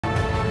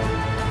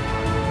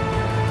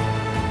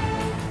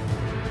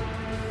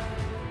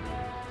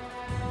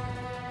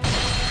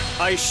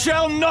I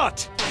shall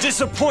not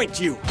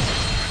disappoint you!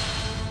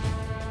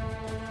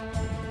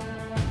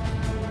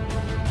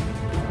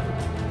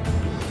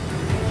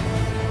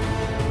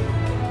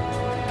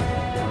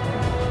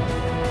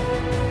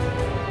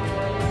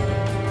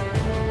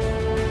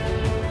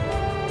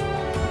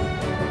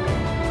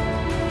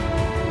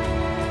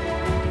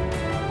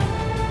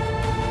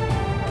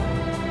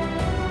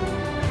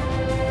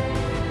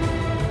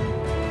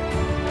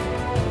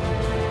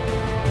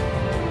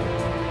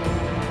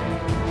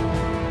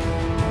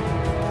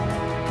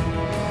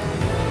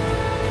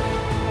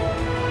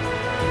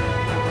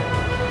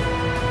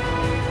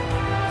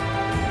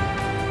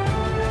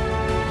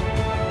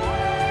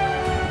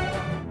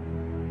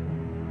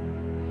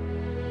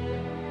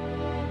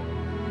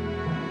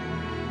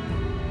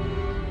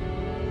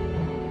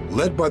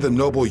 Led by the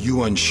noble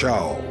Yuan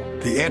Shao,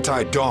 the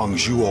anti-Dong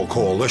Zhuo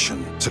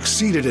coalition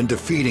succeeded in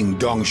defeating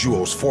Dong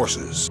Zhuo's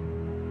forces.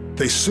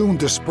 They soon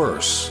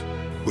disperse,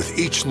 with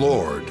each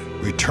lord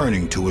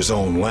returning to his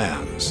own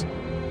lands.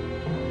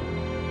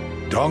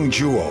 Dong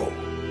Zhuo,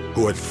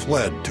 who had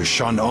fled to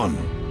Shan'an,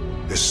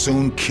 is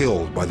soon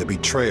killed by the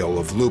betrayal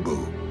of Lu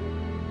Bu.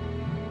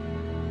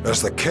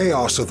 As the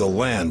chaos of the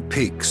land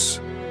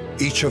peaks,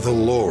 each of the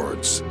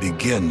lords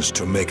begins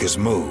to make his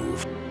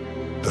move.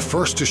 The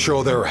first to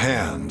show their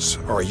hands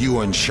are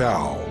Yuan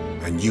Shao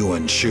and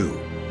Yuan Shu.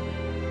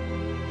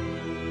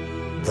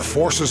 The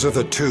forces of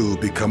the two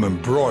become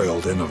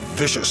embroiled in a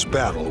vicious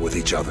battle with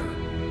each other.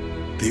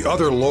 The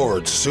other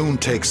lords soon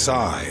take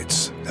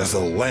sides as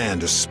the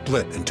land is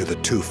split into the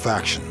two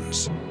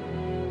factions.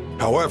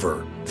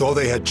 However, though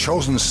they had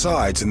chosen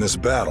sides in this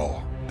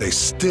battle, they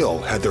still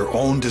had their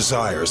own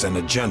desires and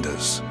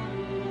agendas.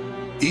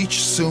 Each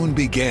soon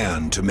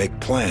began to make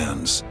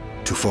plans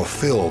to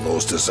fulfill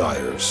those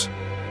desires.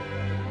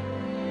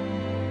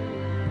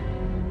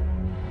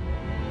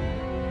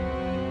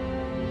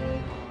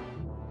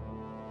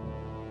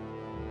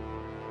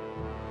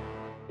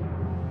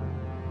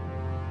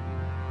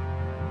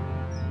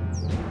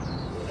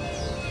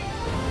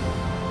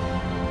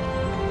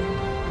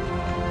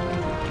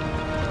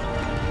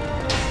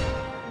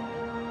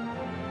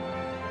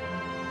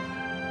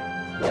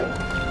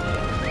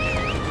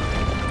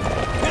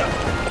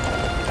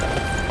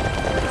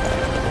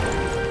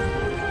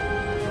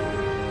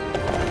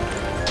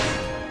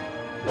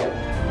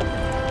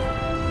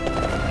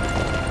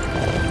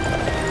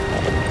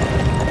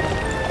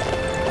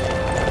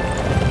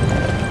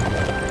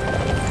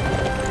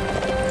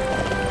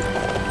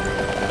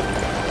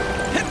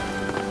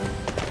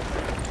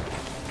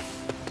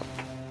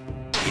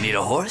 Need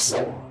a horse?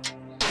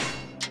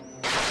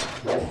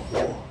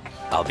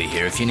 I'll be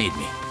here if you need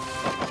me.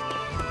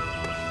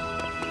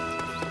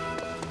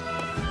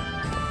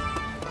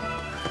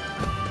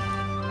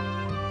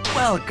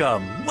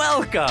 Welcome,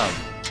 welcome!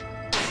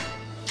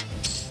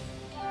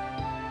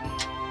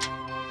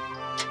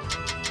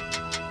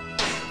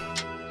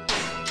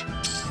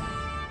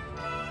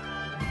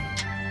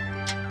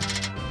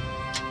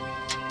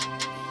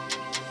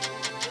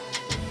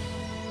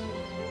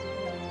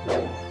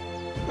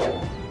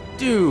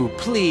 Do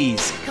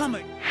please come.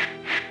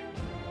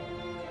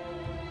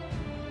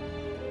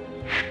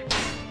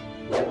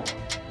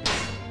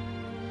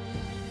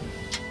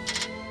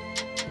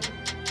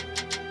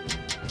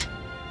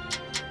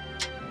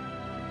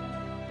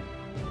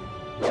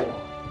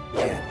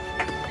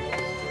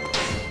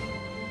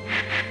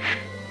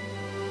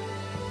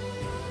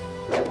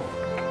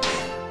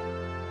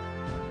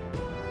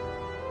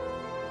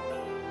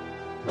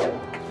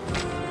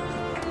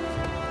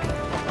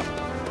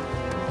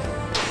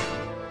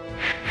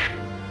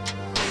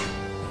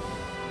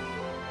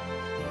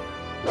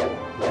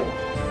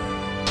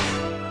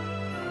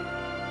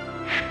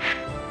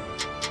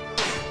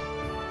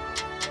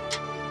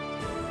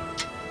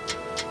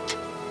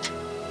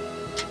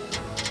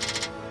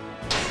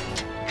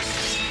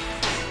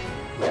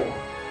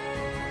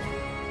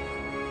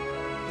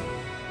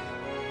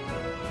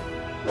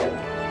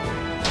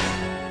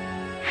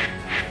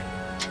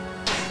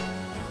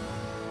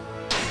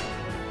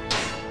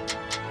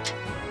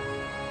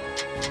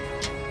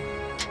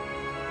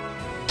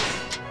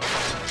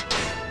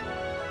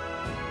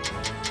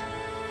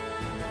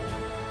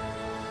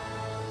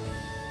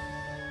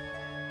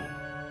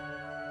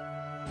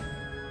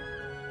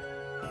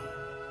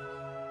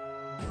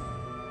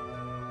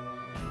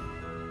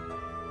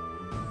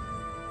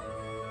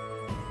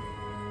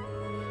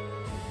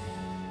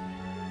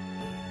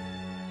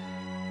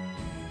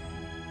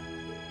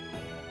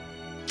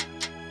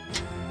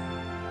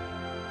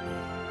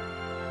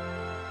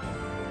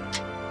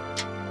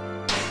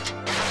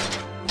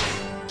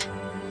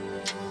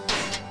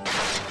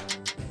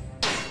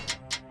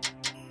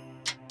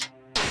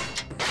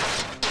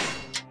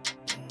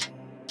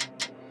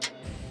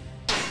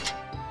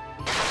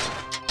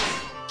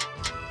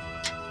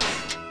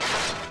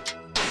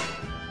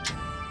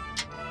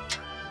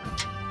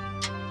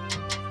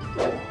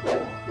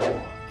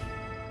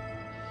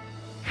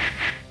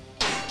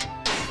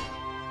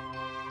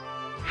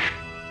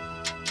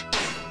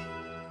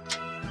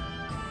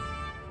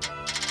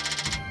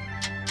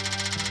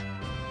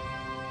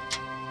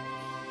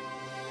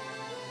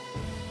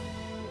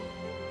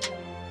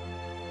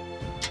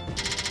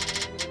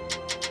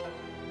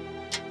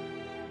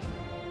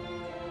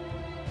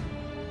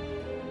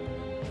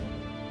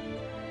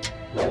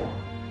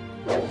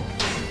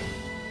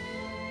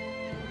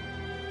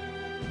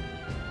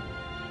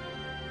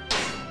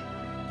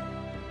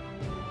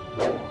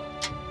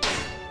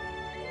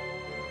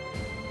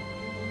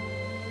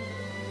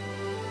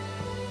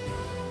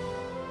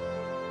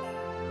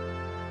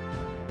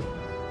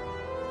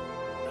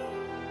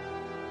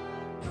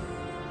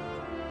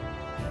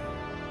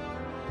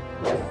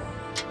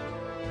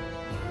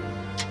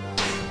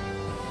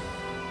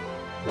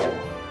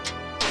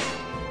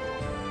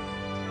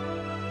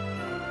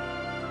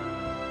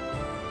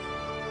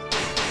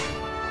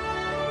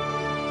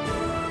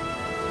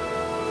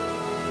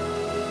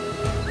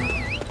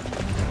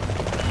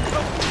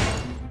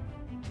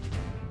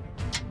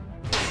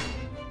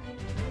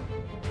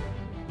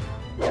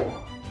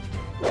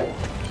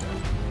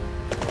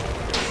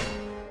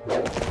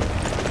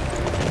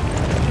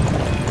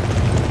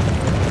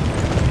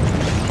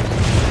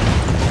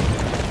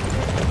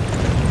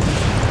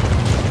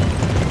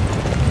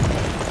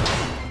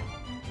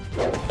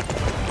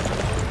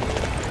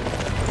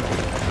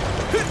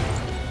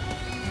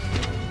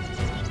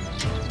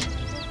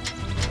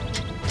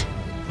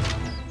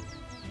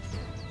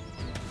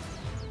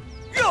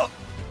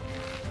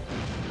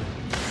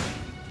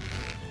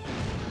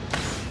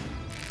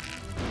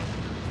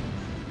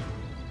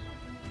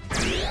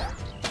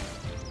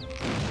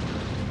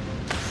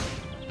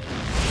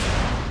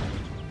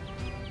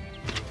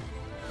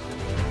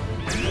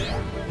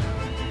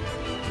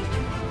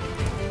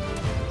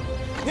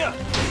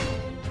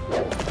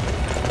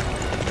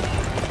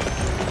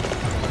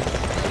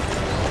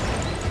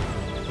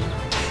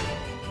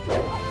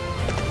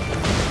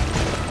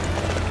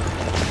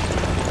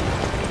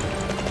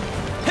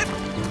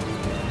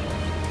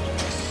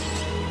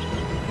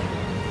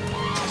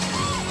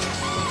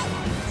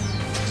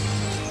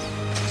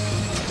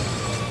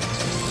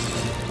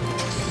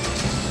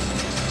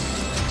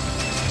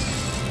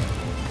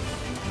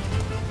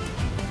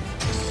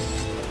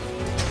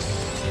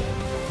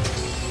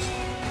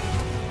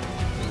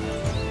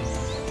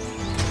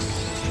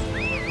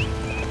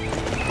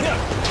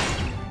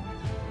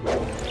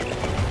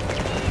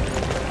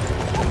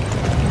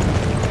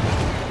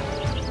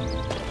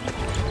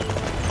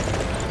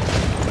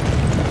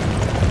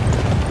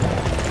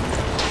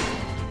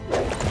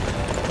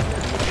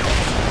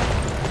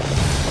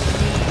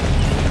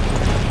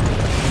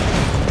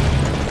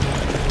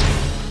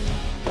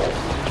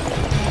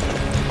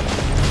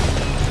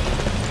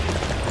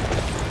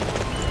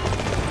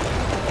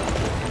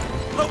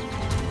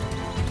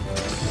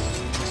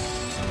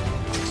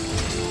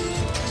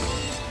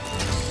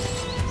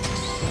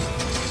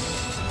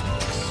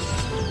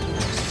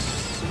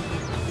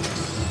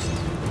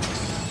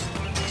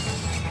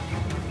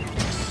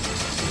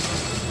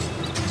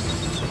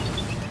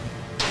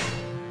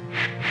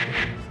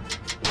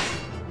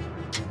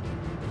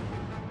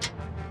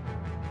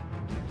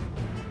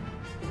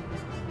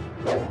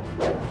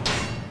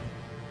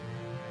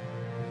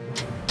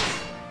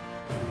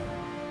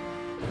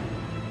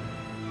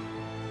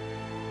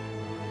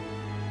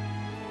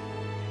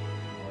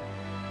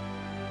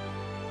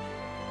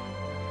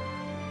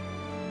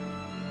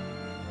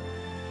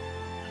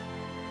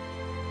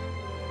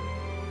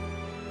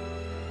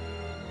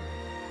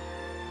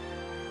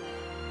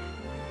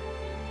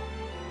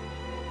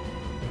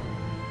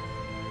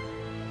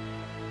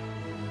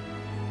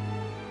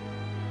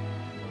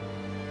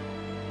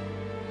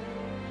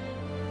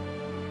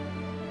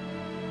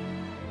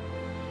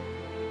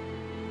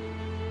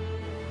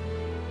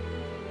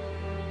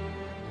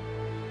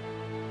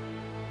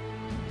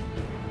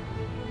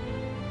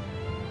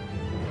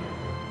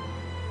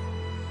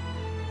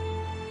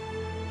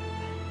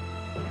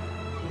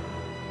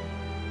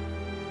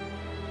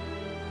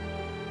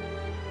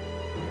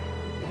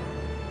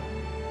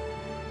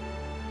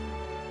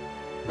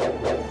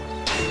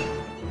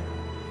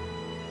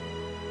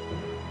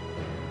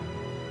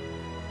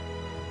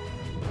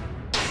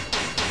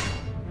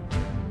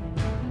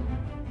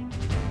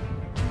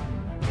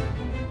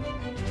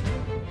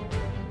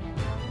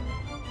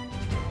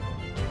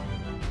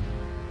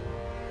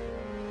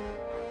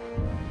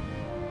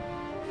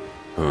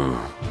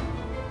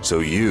 So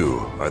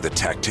you are the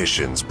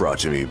tacticians brought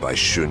to me by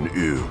Shun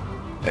Yu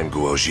and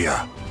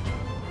Guojia.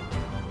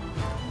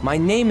 My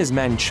name is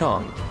Man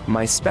Chong.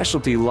 My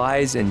specialty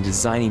lies in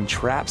designing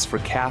traps for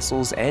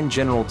castles and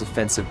general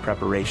defensive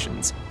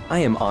preparations. I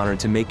am honored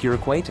to make your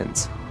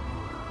acquaintance.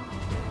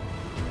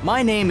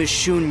 My name is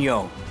Shun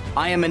Yo.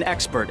 I am an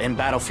expert in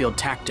battlefield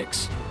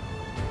tactics.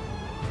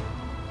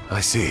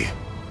 I see.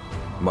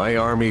 My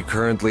army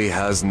currently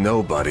has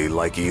nobody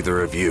like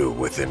either of you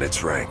within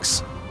its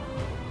ranks.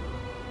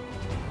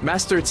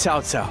 Master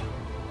Cao Cao,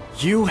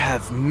 you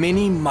have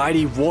many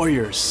mighty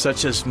warriors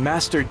such as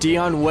Master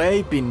Dian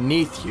Wei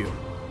beneath you.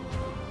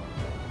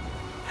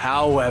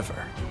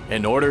 However,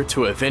 in order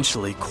to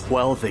eventually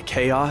quell the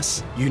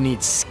chaos, you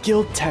need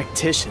skilled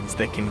tacticians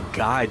that can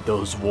guide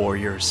those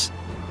warriors.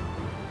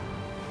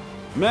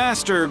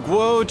 Master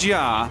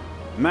Guojia,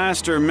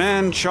 Master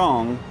Man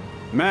Chong,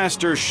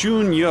 Master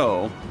Shun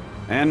Yo,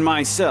 and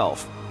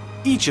myself.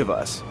 Each of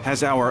us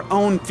has our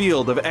own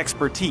field of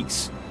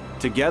expertise.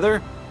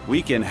 Together,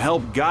 we can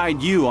help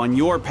guide you on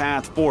your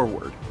path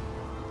forward.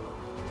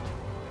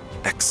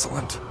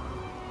 Excellent.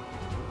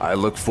 I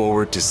look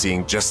forward to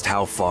seeing just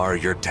how far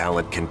your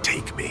talent can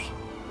take me.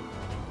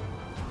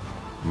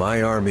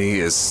 My army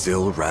is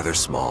still rather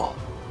small,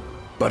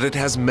 but it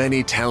has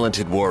many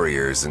talented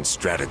warriors and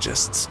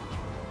strategists.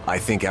 I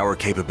think our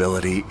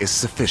capability is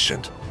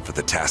sufficient for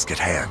the task at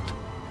hand.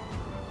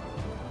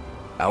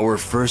 Our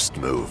first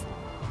move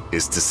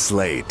is to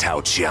slay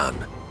Tao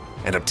Qian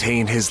and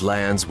obtain his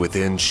lands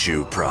within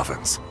Shu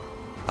province.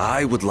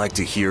 I would like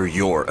to hear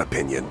your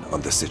opinion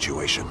on the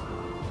situation.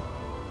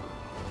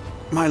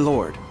 My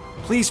lord,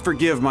 please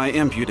forgive my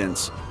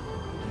impudence,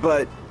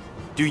 but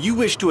do you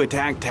wish to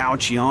attack Tao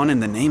Qian in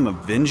the name of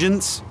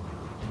vengeance?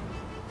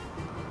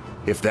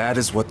 If that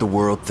is what the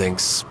world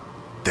thinks,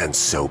 then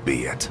so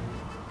be it.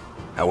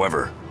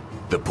 However,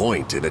 the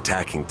point in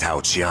attacking Tao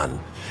Qian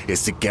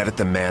is to get at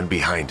the man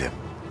behind him,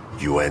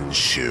 Yuan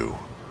Shu.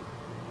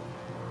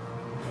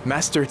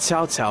 Master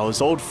Cao Cao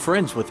is old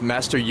friends with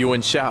Master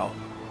Yuan Shao.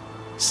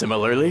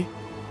 Similarly,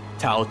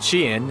 Tao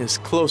Qian is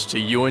close to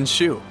Yuan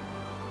Shu,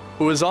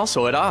 who is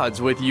also at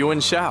odds with Yuan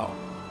Shao.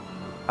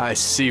 I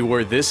see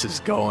where this is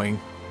going.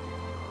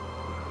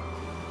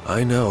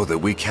 I know that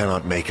we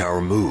cannot make our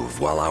move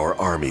while our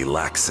army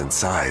lacks in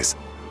size.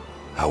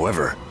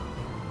 However,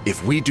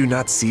 if we do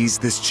not seize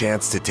this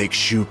chance to take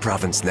Shu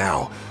province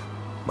now,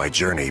 my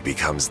journey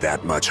becomes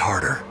that much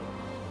harder.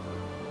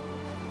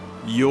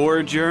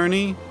 Your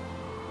journey?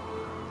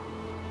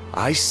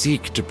 I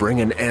seek to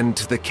bring an end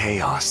to the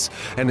chaos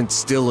and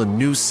instill a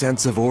new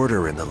sense of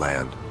order in the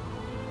land.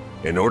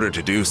 In order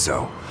to do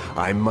so,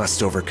 I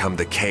must overcome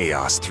the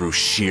chaos through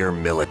sheer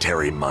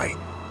military might.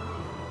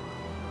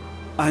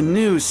 A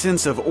new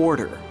sense of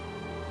order.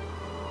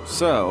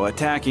 So,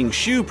 attacking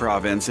Shu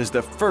province is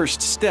the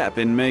first step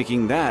in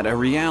making that a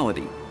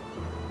reality.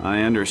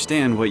 I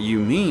understand what you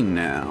mean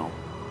now.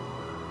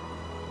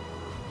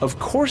 Of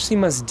course he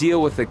must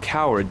deal with the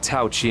coward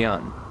Tao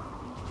Qian.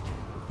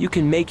 You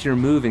can make your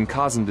move and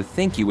cause him to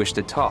think you wish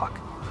to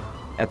talk.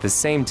 At the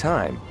same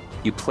time,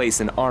 you place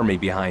an army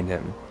behind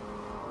him.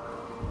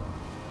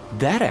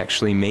 That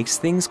actually makes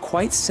things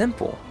quite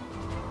simple.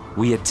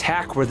 We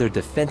attack where their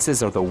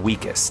defenses are the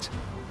weakest.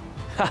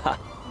 Haha,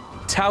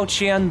 Tao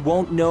Qian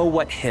won't know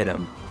what hit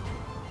him.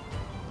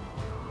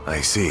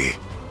 I see.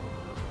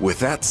 With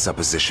that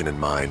supposition in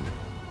mind,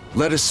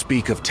 let us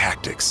speak of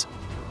tactics.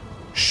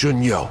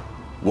 Shunyo,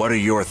 what are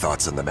your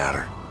thoughts on the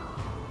matter?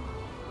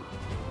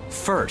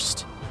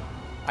 First,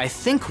 I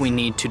think we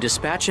need to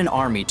dispatch an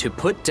army to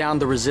put down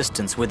the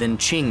resistance within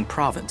Qing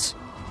province.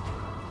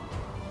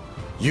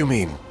 You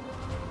mean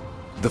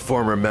the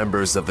former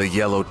members of the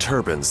Yellow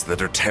Turbans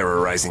that are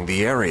terrorizing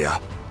the area?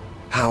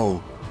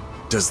 How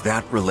does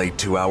that relate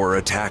to our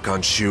attack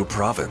on Shu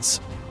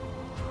province?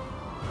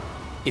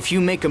 If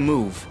you make a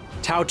move,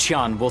 Tao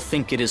Qian will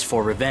think it is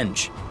for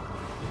revenge.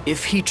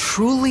 If he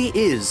truly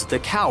is the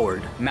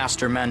coward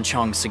Master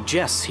Manchong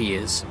suggests he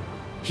is,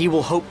 he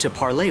will hope to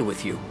parley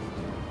with you.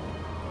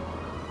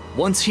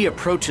 Once he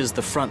approaches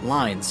the front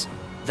lines,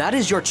 that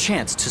is your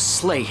chance to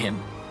slay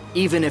him.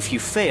 Even if you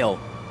fail,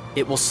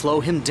 it will slow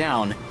him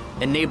down,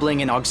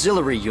 enabling an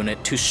auxiliary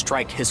unit to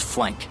strike his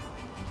flank.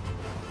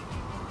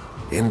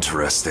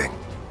 Interesting.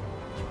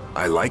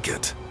 I like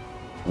it.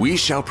 We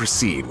shall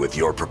proceed with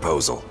your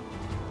proposal.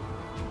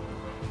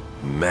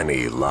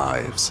 Many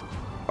lives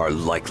are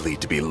likely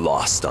to be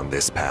lost on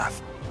this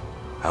path.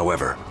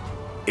 However,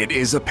 it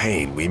is a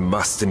pain we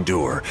must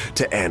endure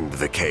to end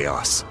the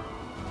chaos.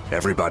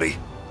 Everybody,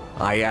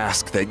 I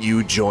ask that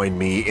you join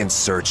me in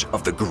search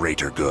of the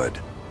greater good.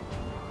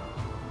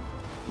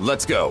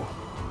 Let's go.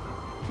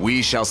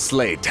 We shall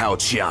slay Tao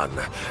Qian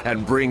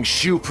and bring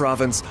Shu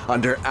province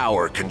under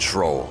our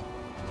control.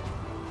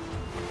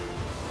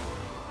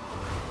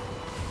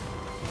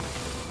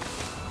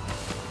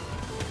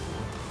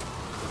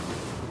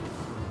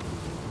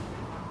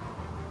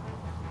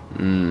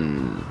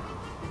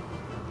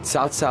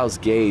 Cao Cao's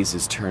gaze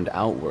is turned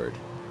outward.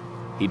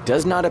 He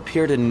does not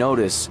appear to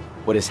notice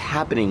what is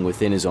happening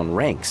within his own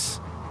ranks.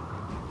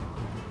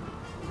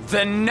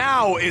 Then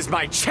now is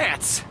my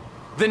chance!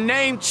 The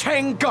name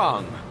Cheng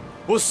Gong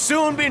will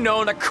soon be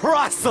known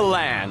across the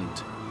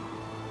land!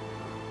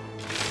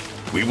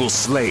 We will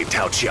slay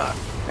Tao Qian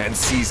and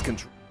seize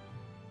control.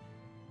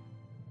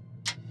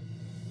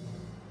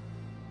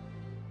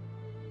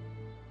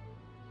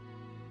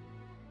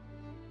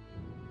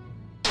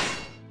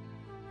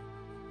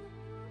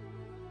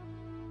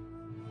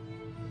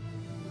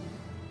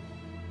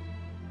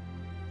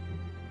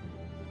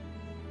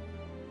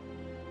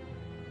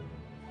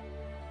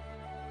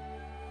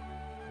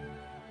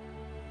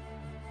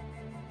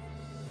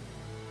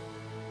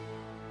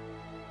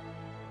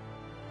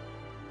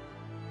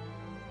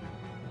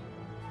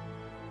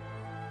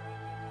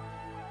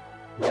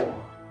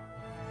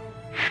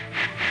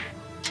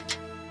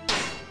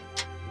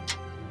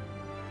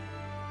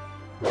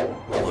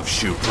 Of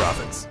Shu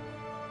province.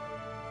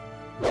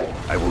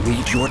 I will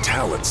need your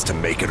talents to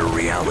make it a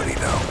reality,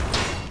 though.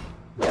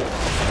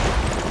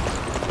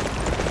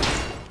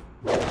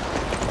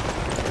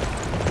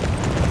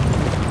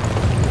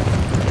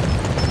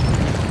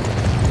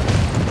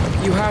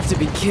 to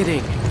be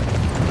kidding.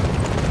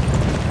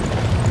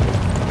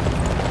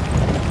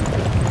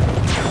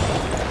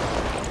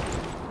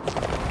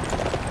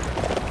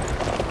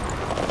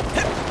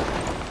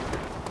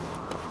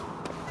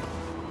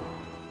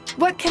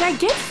 What can I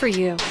get for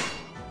you?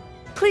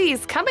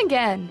 Please, come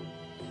again.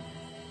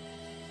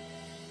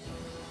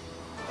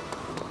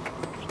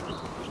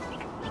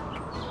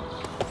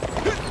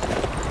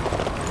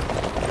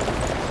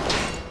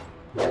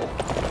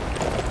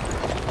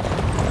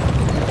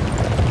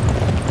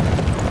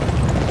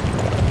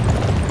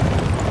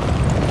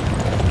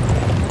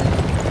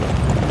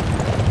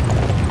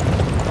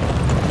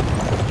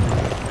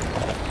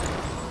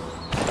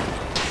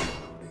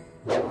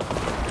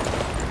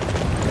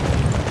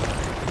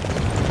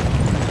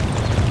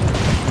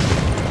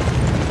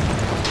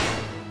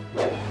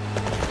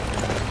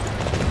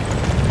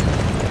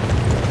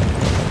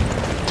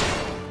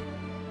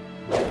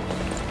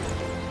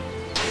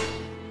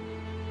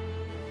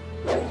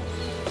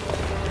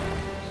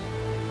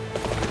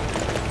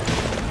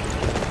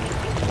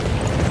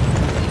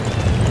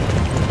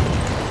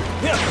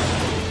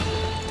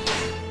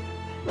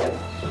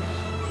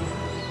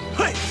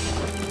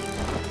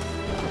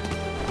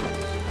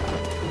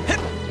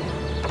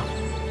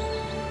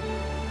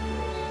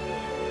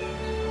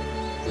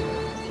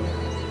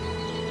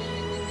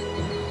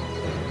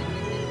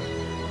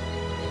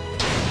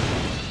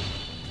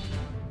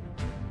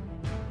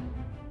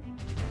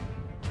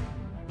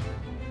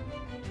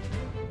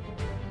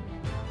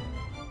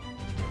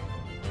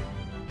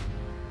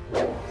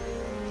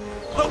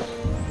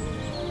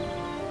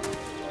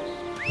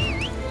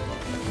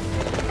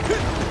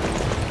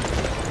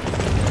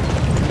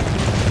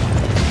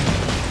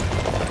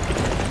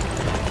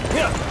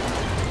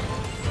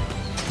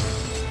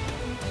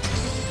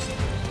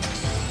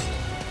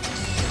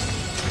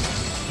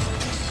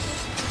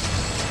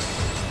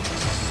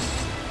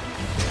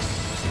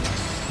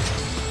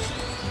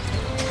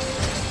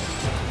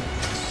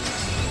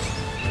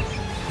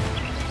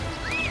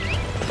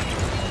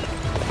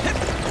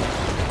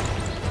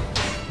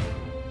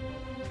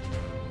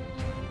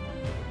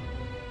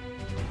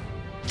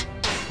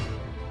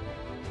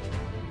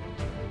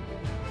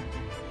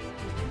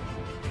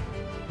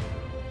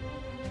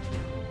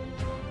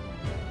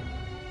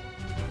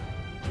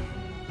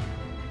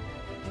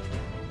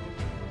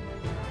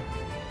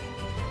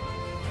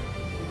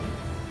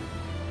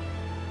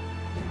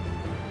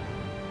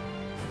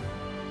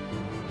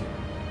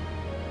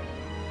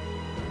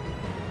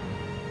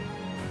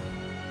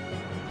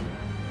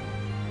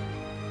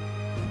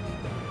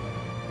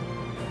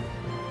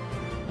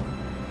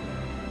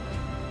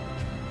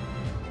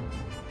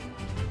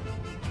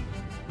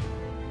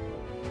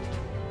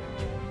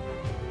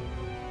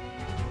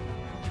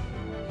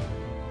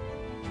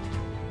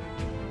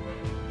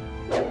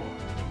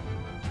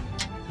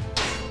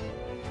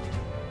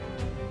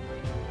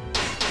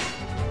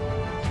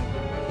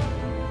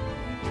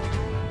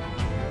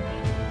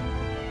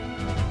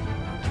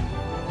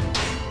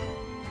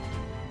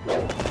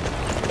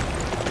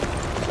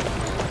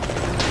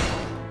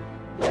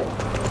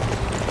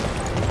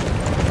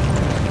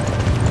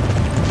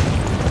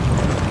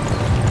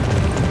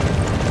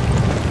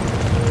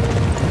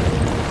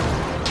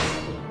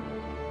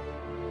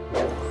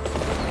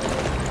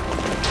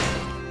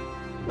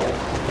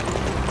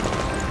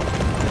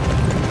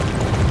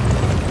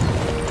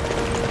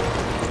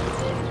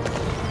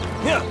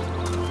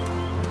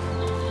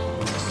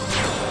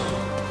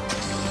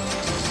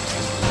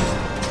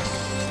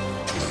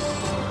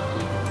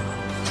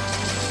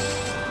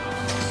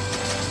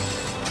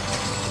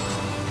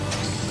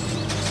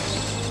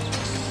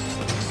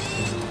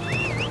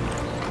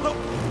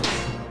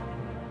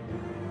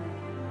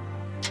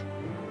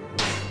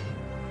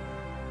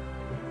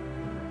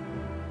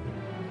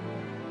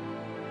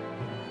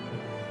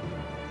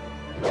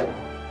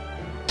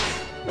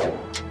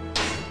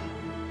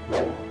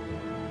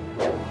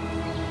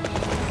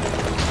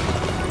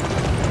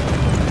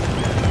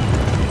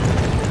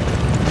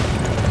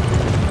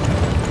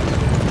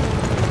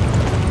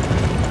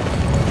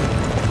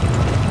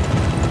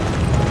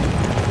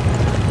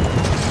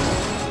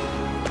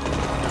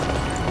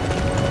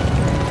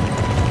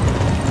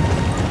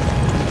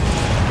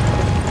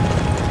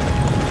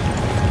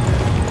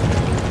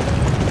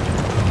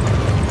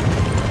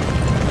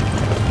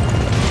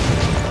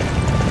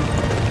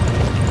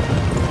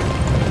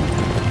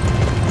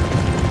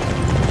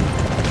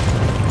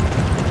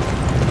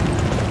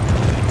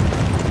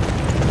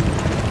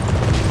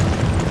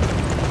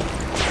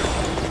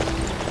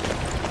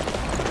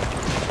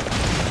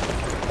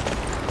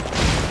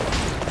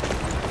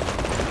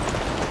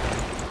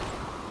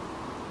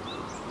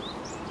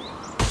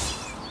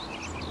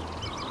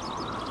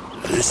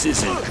 This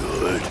isn't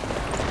good.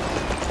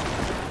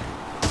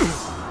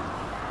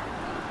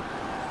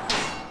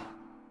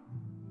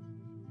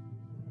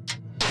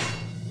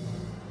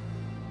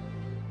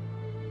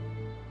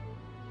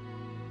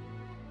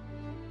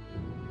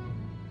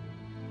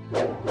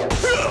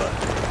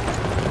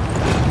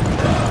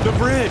 The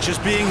bridge is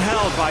being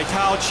held by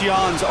Tao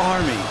Qian's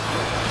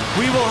army.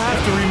 We will have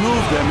to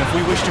remove them if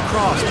we wish to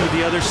cross to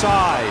the other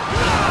side.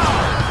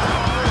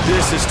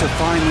 This is to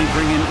finally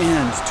bring an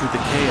end to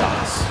the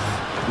chaos.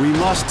 We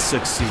must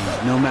succeed,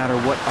 no matter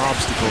what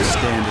obstacles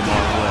stand in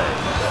our way.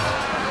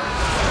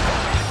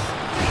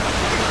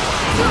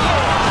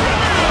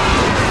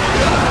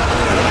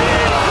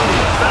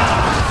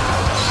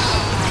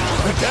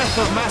 The death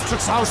of Master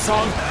Cao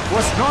Song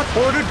was not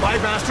ordered by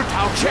Master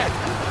Tao Chen.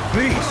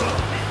 Please,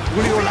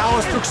 will you allow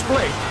us to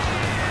explain?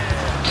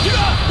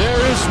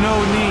 There is no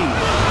need.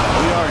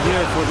 We are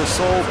here for the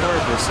sole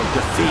purpose of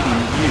defeating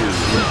you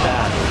in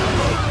battle.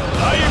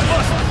 I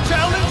must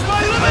challenge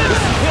my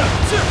limits!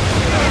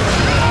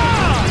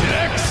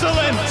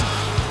 Excellent!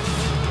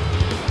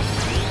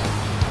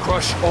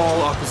 Crush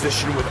all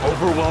opposition with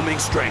overwhelming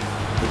strength.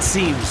 It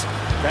seems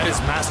that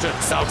is Master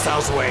Cao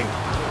Cao's way.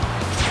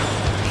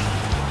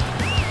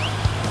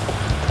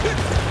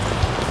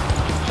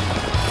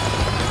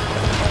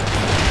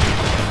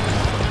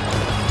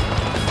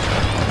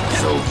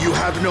 So you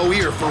have no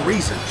ear for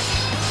reason.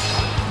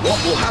 What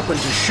will happen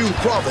to Shu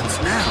Province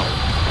now?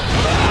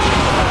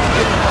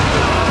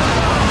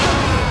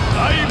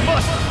 I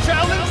must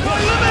challenge my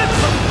limits!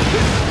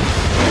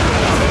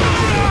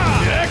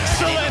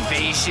 Excellent! An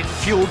invasion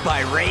fueled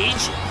by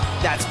rage?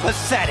 That's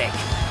pathetic.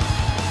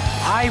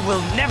 I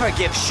will never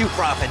give Shu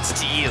Province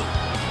to you.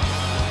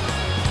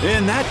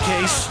 In that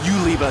case, you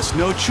leave us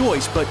no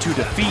choice but to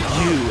defeat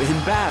you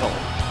in battle.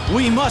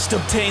 We must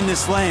obtain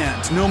this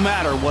land, no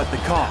matter what the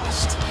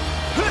cost.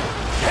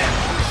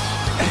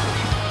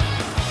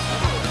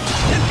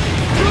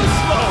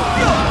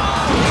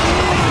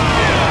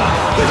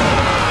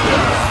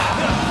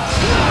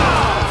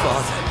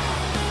 Father,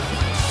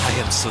 I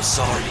am so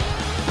sorry.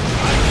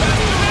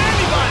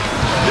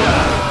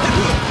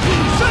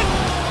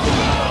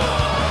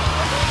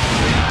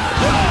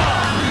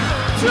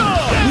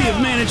 We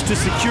have managed to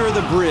secure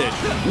the bridge.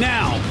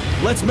 Now,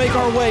 let's make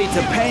our way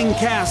to Pang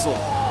Castle.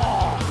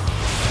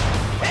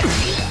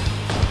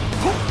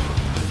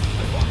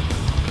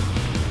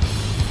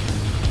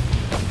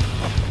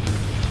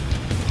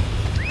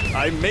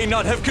 I may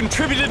not have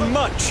contributed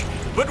much,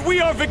 but we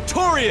are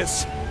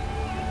victorious!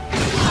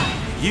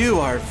 You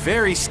are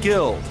very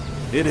skilled.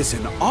 It is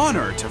an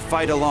honor to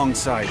fight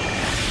alongside you.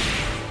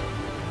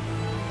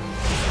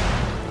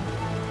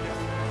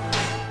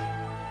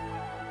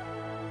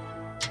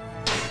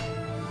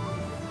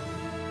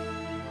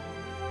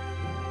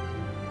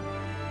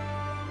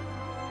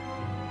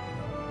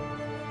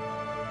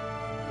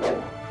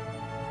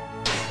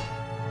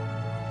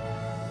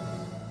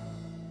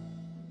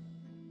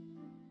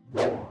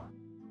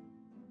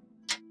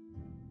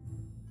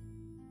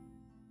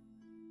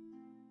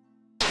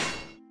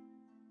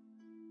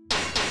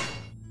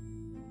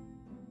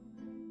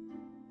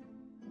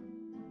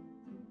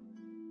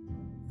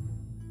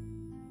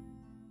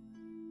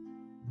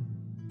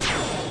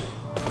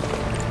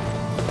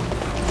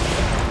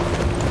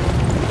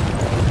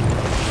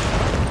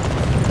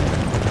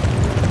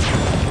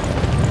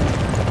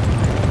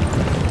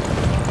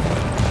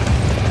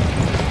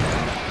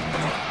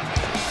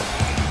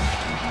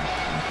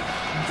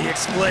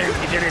 Explained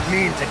he didn't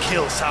mean to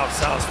kill Cao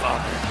Cao's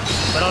father,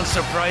 but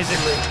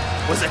unsurprisingly,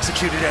 was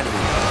executed anyway.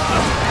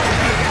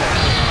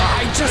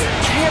 I just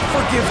can't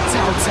forgive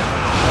Cao Cao.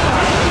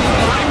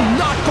 I'm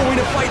not going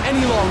to fight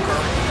any longer.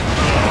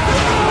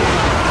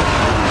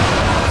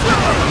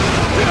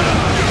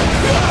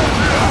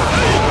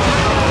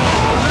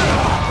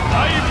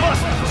 I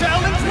must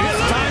challenge my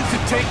limits! It's time to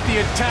take the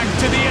attack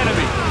to the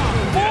enemy.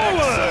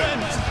 Forward!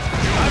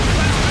 I'm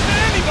faster than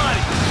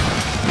anybody!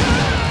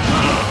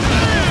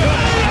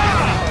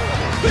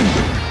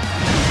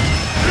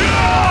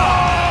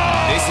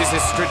 This is a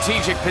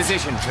strategic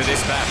position for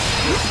this battle.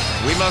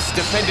 We must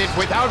defend it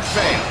without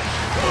fail.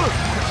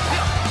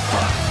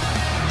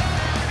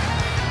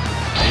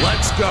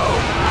 Let's go!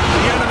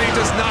 The enemy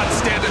does not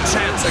stand a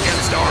chance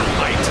against our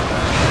might.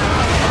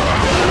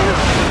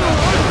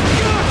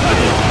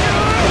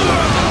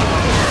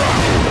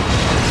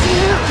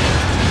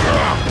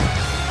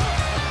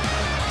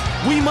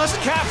 We must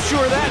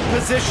capture that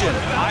position.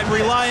 I'm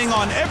relying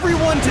on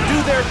everyone to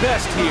do their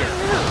best here.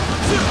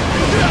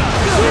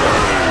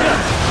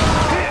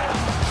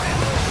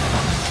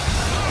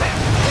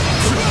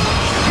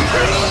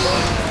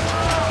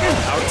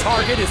 Our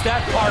target is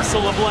that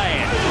parcel of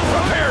land.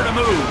 Prepare to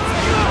move.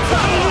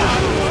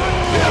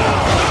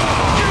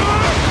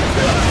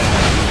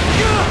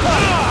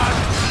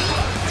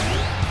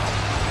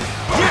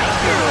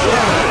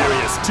 That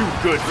area is too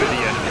good for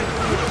the enemy.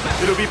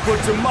 It'll be put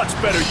to much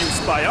better use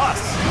by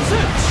us.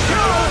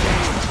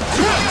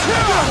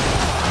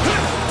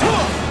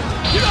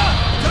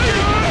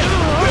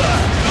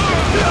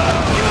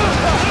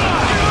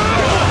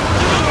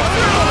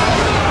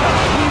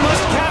 We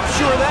must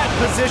capture that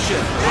position.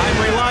 I'm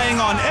relying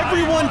on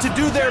everyone to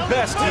do their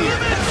best here.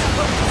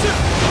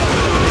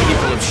 The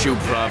people of Shu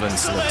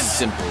Province lived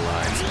simple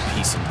lives of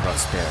peace and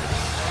prosperity,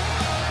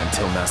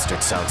 until Master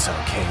Cao Cao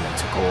came and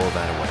took all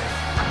that away.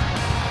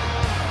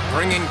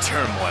 Bringing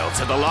turmoil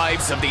to the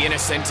lives of the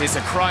innocent is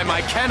a crime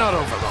I cannot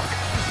overlook.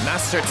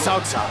 Master Cao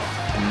Cao.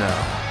 No.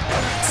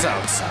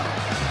 Cao Cao.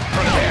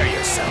 Prepare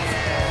yourself.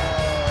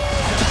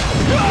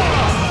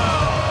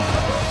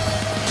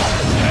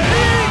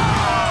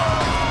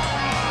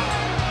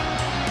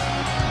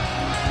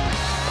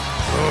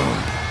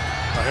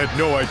 I had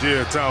no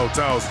idea Cao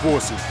Cao's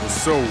forces were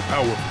so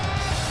powerful.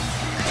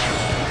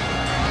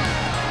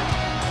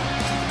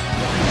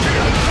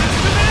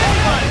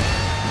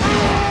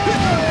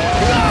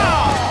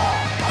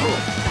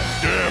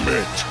 Damn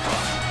it!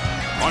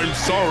 I'm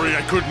sorry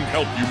I couldn't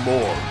help you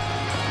more,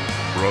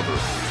 brother.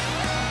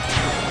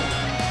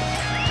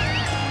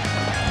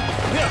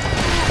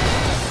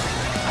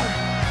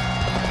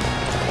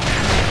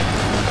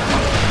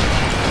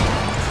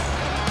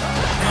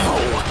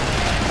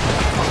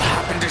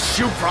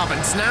 Shu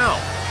province now!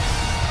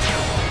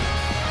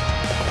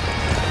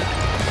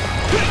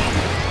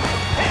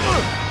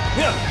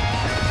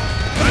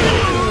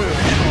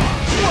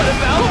 What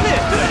about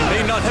it? They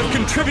may not have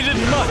contributed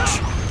much,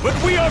 but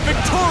we are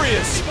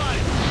victorious!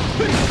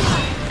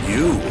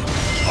 You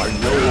are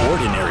no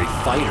ordinary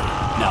fighter,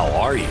 now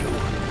are you?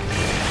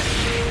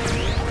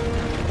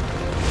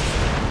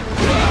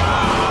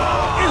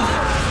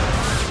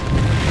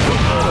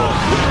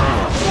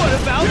 What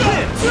about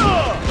it?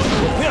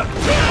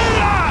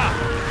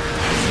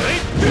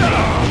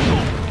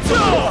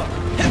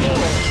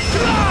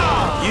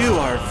 You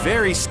are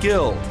very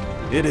skilled.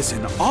 It is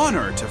an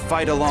honor to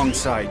fight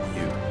alongside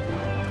you.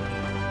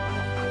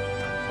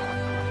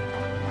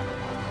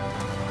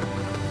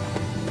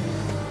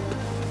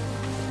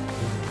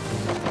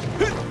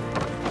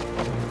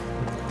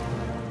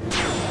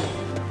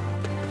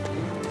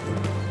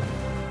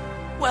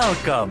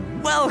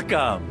 Welcome,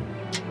 welcome!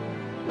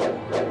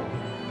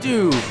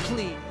 Do,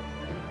 please.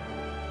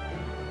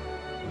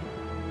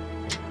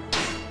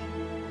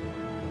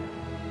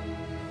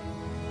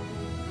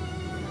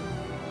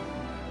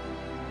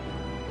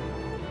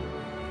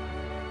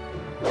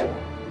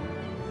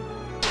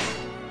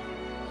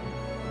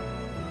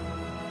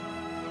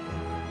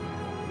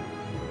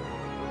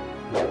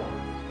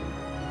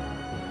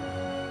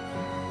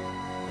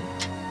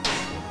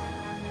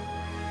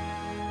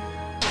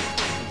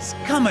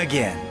 Come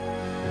again.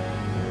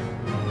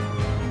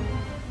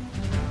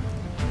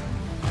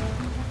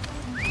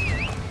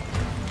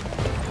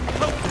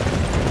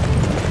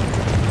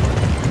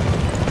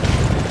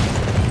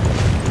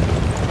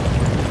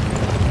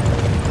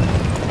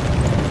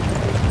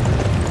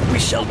 We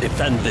shall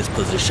defend this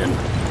position.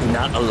 Do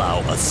not allow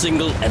a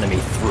single enemy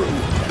through.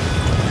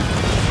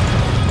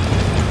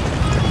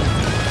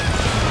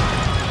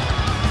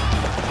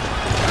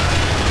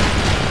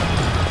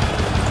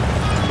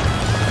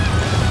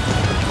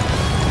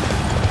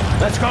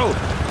 Let's go!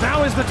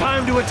 Now is the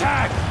time to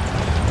attack!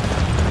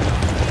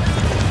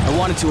 I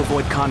wanted to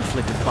avoid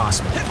conflict with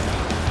Bossman.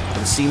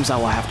 It seems I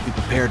will have to be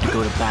prepared to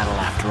go to battle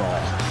after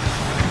all.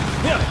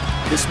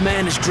 This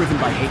man is driven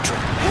by hatred,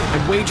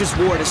 and wages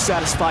war to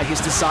satisfy his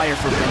desire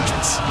for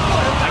vengeance.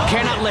 I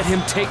cannot let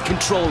him take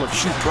control of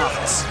Shu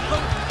province.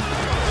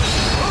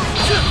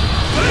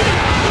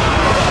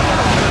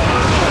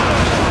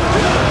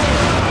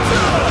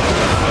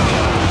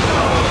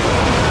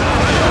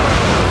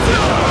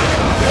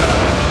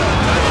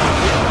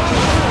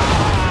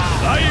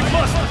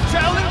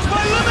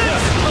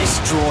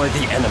 Destroy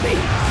the enemy.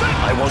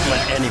 I won't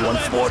let anyone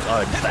thwart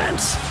our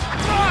advance.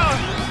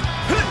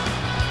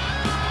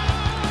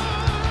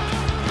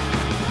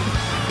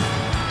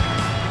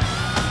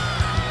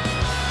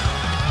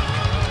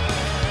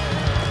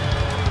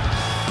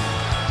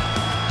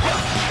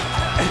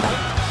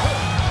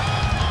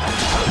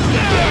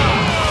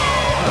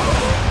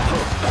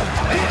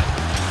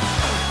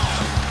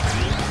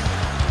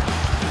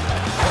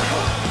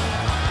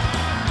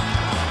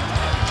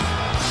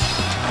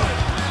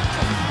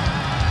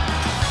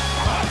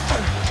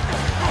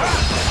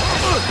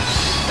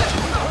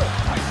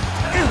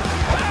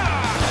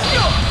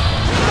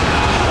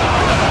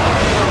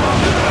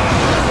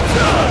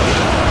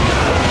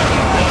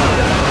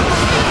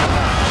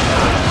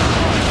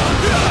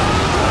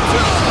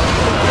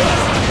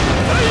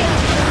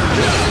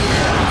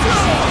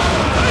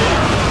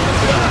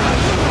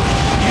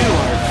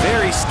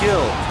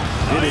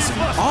 It is an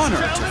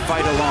honor to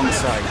fight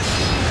alongside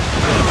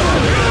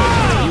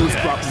You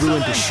have brought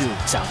ruin to Shu,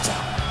 Cao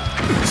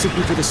Cao.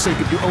 Simply for the sake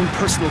of your own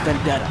personal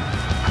vendetta.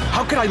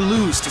 How could I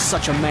lose to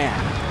such a man?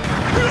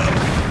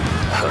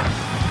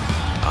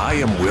 I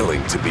am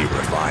willing to be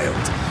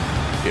reviled,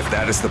 if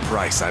that is the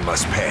price I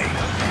must pay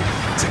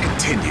to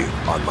continue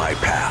on my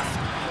path.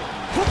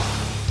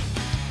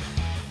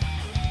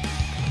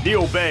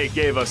 Liu Bei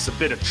gave us a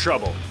bit of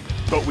trouble,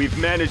 but we've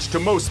managed to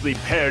mostly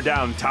pare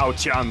down Tao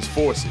Qian's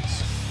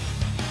forces.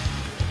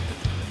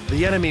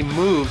 The enemy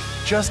moved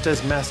just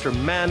as Master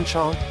Man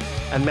Chong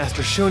and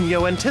Master Xun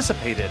Yo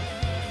anticipated.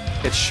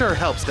 It sure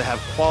helps to have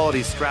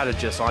quality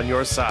strategists on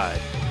your side.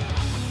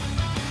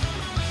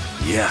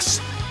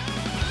 Yes.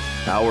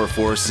 Our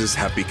forces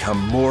have become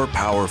more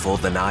powerful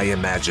than I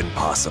imagined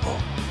possible.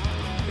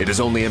 It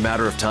is only a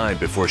matter of time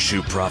before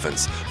Shu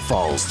Province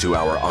falls to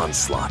our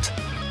onslaught.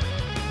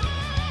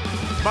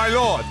 My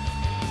lord!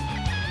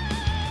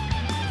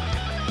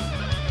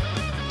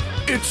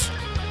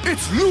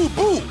 It's Lu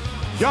Bu!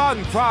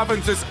 Yan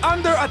province is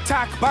under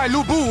attack by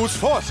Lu Bu's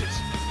forces.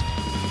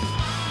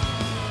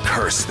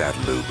 Curse that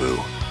Lu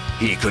Bu.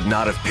 He could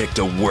not have picked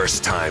a worse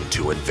time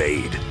to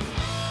invade.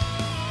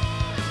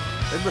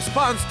 In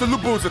response to Lu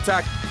Bu's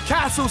attack,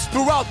 castles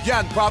throughout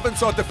Yan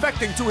province are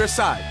defecting to his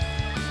side.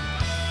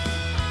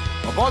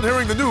 Upon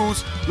hearing the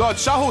news, Lord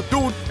Xiahou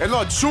Dun and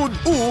Lord Shun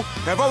Wu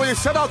have already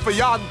set out for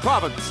Yan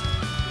province.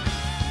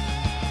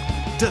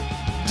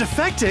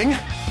 Defecting?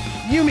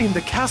 You mean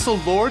the castle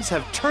lords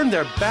have turned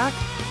their back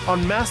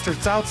on Master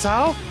Cao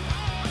Cao?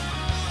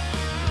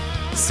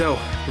 So,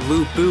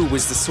 Lu Bu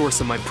was the source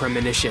of my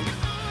premonition.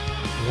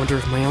 I wonder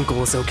if my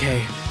uncle is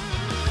okay.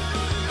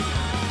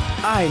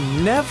 I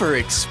never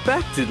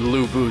expected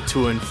Lu Bu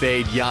to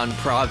invade Yan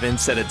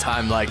province at a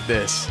time like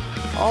this.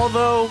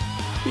 Although,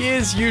 he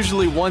is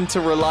usually one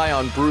to rely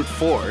on brute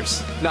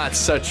force, not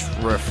such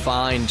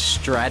refined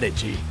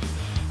strategy.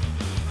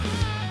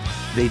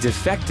 They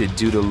defected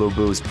due to Lu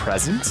Bu's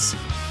presence?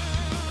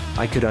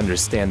 I could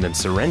understand them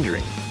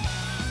surrendering,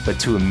 but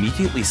to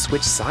immediately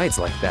switch sides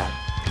like that,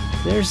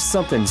 there's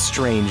something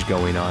strange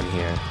going on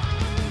here.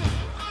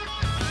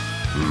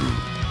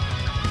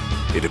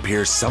 It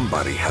appears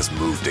somebody has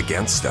moved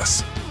against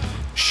us.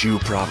 Shu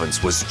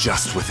province was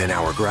just within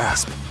our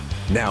grasp.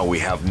 Now we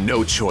have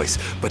no choice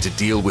but to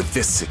deal with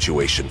this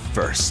situation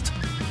first.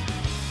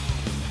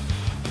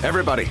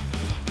 Everybody,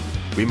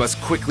 we must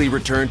quickly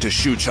return to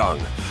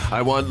Xuchang.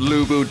 I want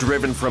Lu Bu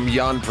driven from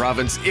Yan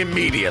province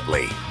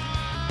immediately.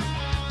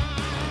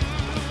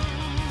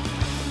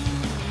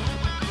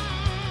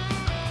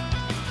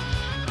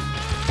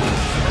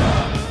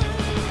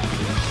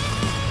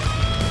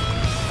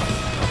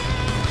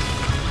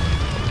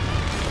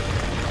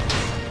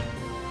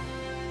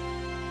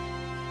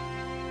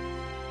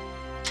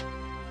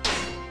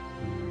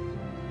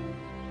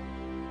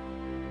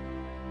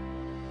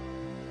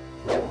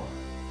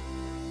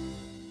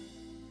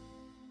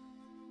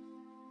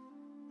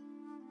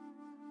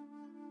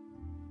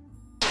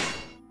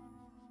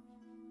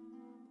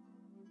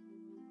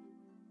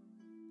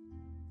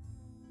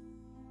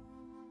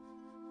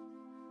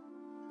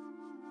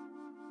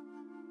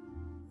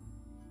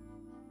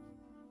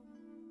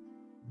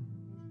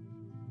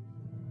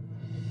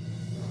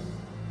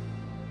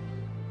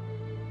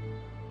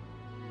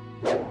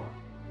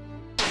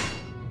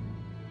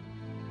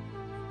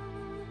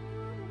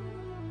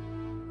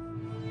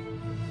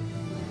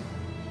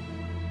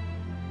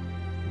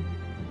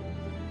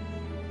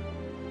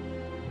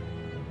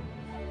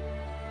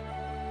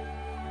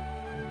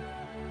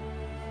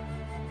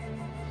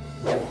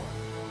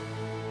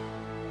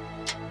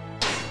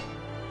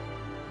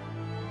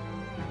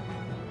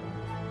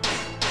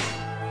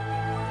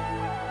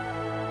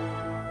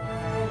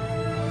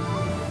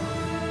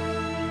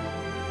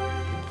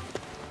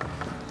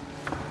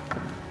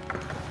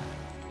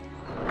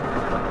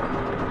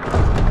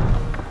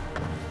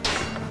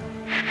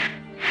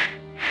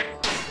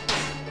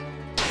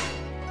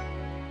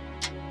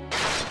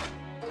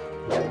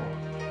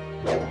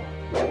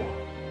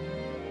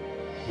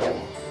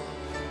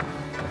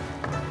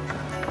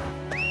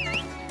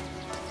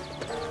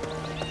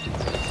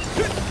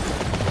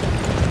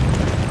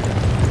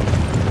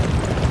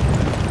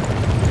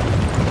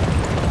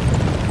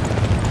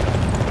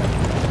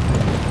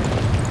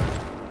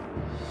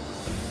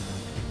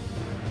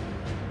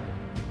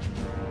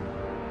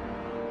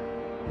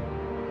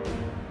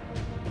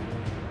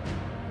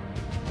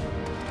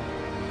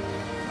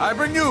 I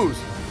bring news!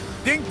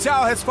 Ding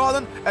Tao has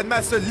fallen and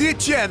Master Li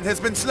Qian has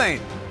been slain.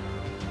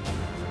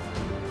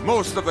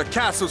 Most of the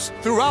castles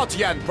throughout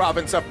Yan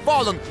province have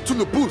fallen to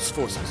Lu Bu's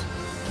forces.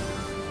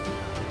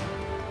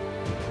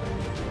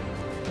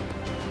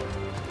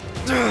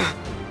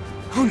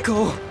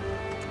 Uncle,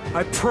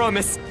 I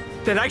promise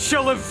that I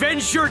shall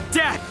avenge your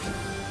death!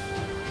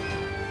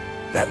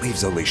 That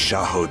leaves only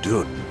Xiahou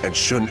Dun and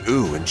Shun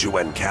Wu in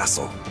Juwen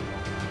Castle.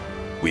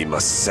 We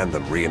must send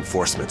them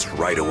reinforcements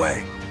right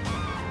away.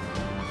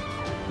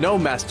 No,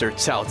 Master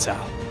Cao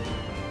Cao.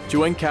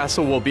 Juwen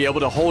Castle will be able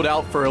to hold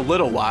out for a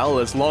little while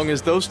as long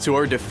as those two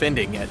are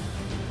defending it.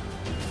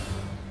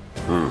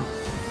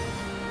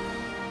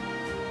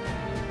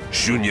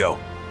 Shunyo,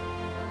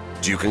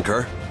 do you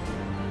concur?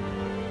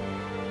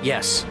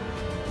 Yes,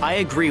 I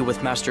agree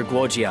with Master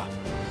Guojia.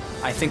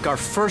 I think our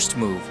first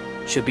move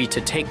should be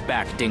to take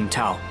back Ding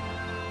Tao.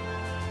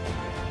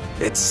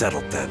 It's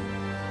settled then.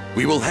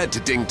 We will head to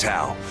Ding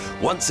Tao.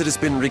 Once it has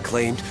been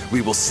reclaimed,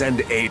 we will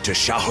send aid to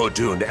Xiahou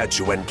Dun at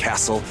Juwen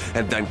Castle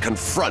and then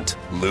confront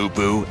Lu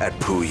Bu at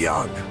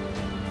Puyang.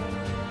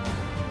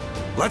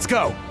 Let's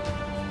go!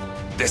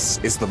 This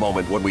is the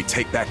moment when we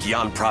take back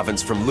Yan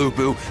province from Lu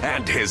Bu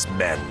and his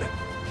men.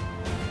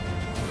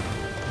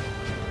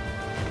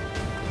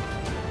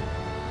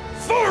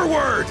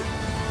 Forward!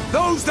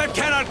 Those that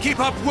cannot keep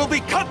up will be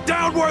cut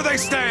down where they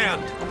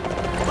stand!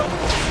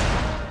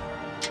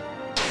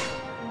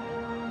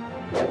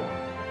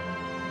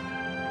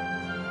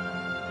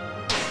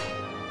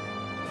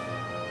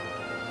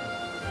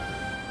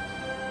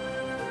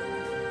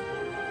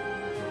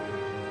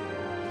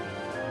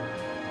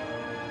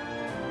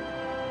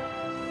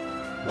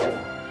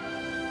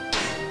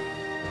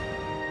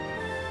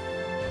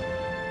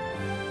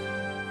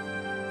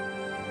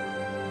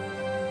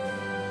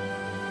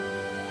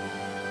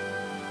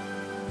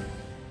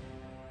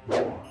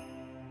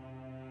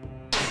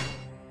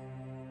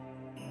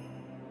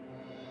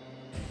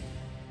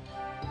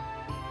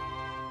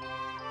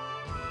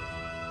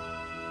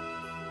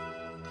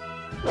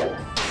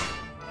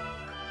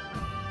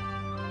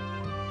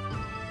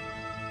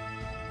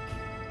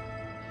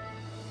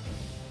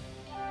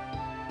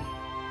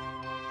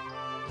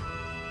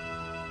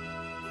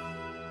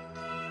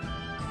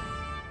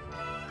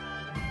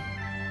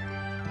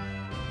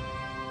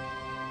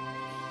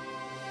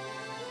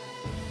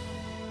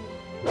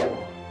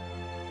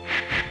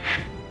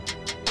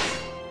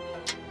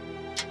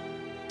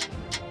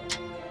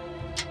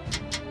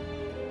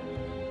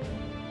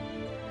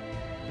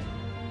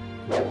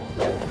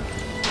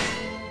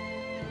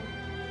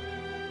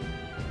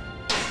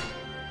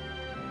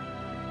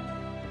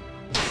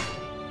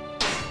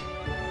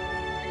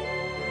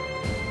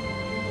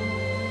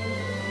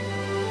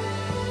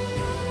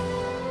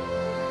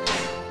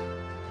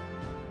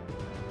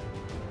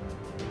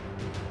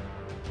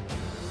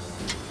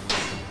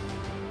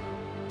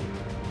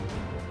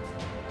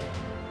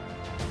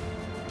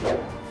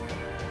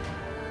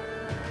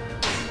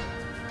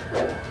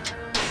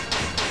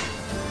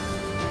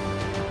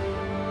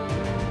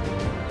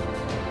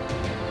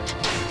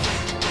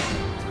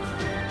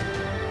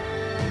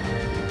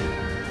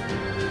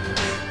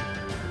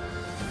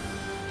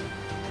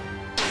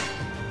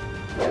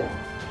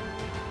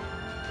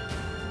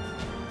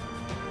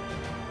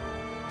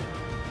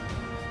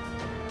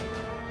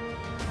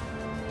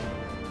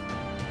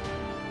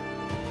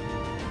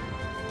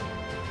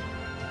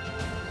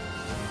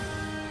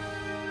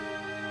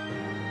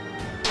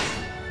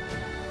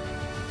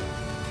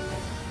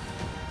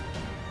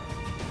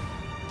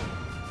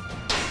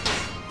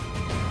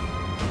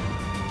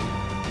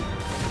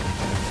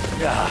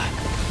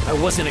 I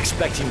wasn't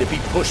expecting to be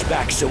pushed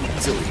back so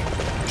easily.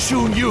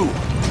 Shun Yu,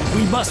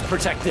 we must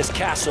protect this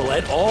castle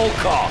at all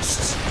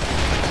costs.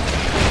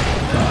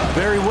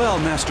 Very well,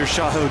 Master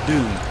Xiahou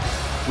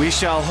Dun. We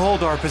shall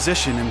hold our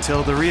position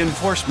until the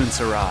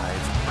reinforcements arrive.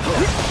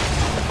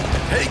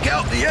 Take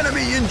out the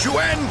enemy in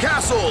Juan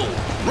Castle!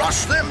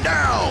 Rush them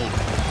down!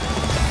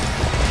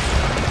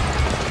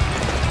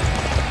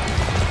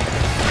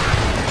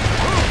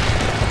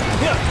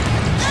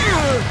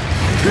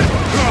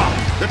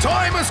 The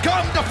time has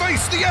come to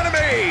face the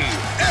enemy!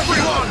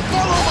 Everyone,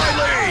 follow my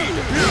lead!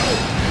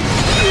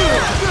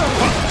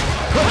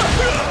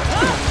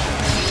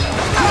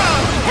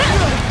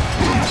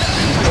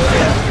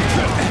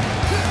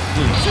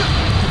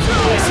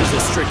 This is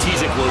a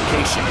strategic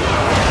location.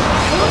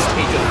 It must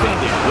be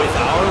defended with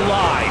our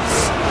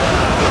lives.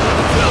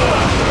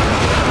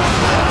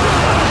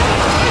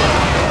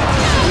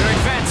 We're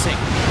advancing.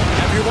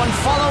 Everyone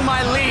follow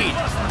my lead.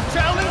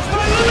 Challenge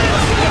my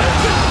limits!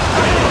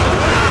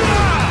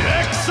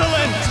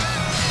 Excellent!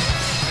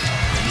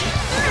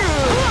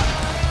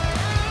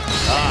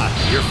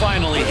 You're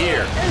finally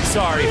here.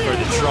 Sorry for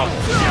the trouble.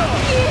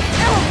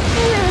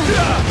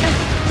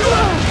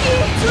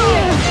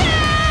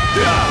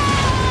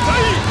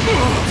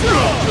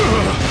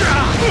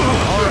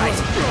 All right.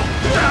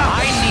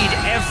 I need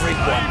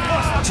everyone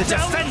to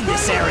defend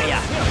this area.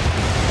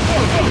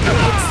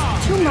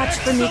 It's too much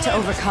for me to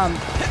overcome.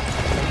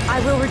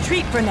 I will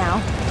retreat for now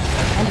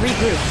and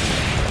regroup.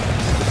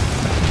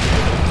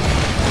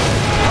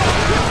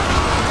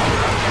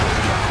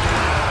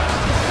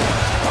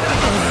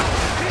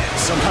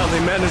 Somehow they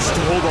managed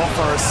to hold off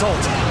our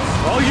assault.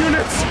 All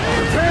units,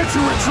 prepare to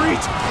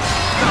retreat!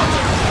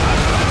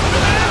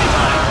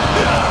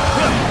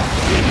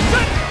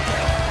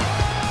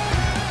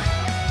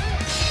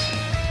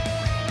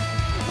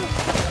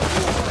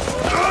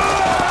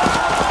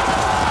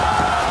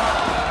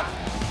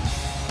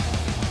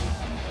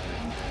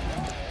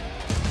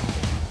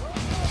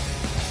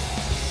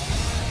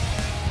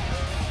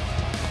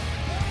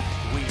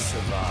 We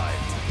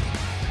survived.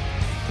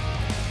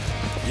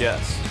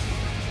 Yes.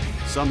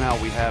 Somehow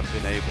we have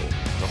been able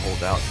to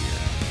hold out here.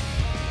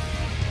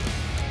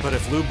 But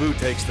if Lu Bu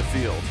takes the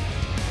field,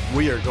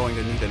 we are going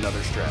to need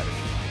another strategy.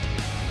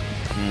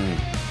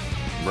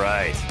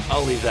 Right.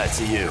 I'll leave that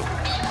to you.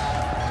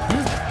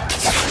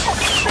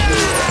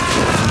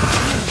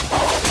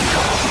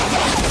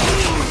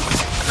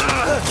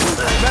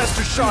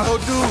 Master Xiahou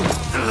Dun!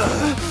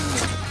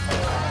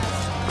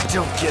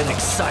 Don't get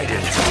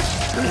excited.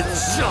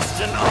 It's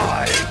just an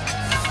eye.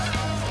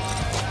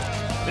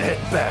 At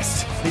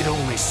best, it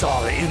only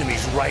saw the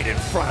enemies right in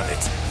front of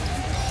it.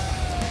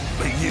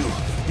 But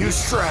you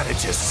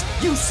strategists,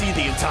 you see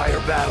the entire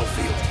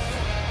battlefield.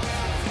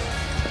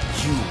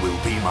 You will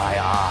be my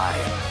eye,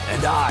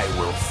 and I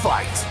will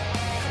fight.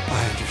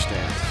 I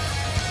understand.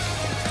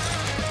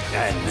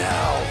 And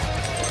now,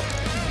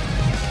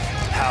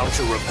 how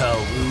to repel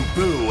Lu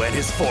Bu and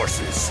his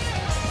forces.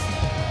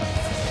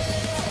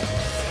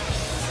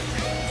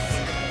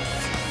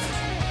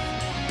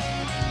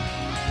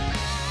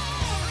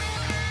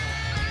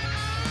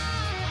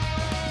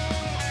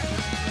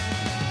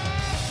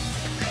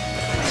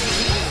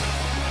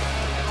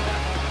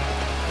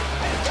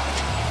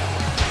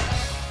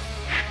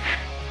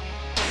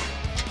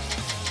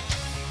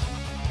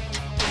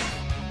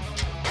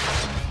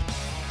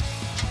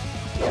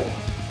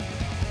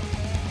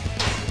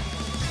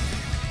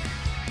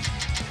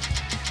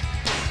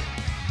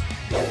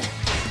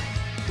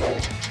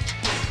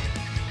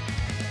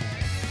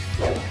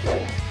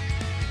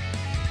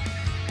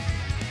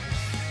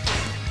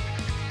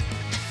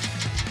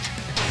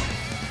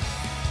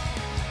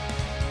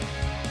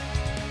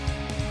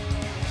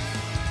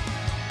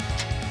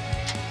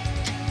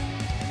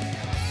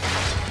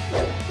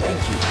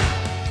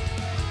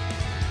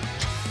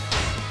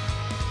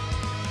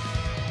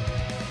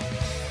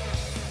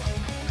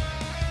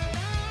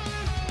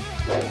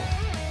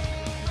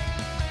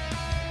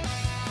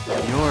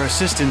 Your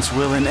assistance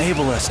will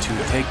enable us to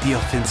take the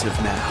offensive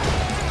now.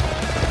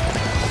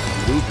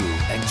 Lu Bu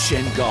and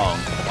Shen Gong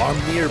are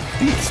mere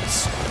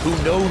beasts who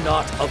know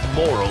not of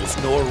morals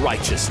nor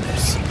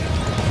righteousness.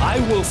 I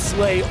will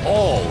slay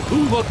all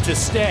who look to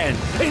stand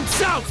in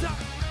South's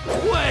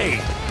way!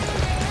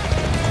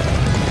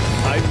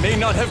 I may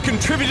not have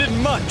contributed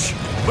much,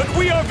 but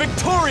we are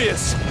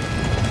victorious!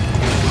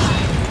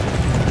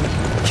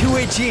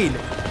 Yue Jin,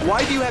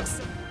 why do you have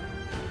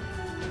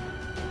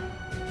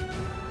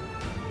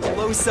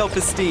low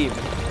self-esteem?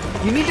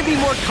 You need to be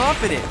more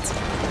confident.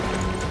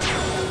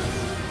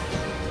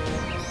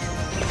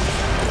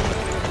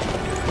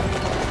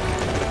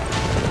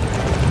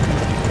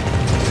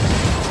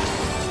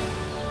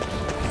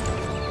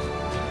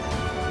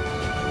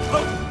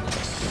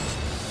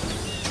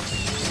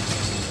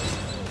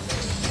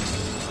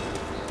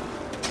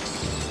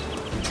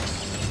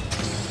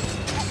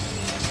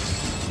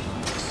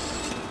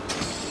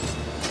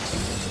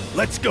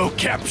 Let's go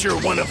capture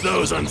one of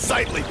those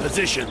unsightly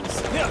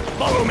positions.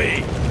 Follow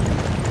me!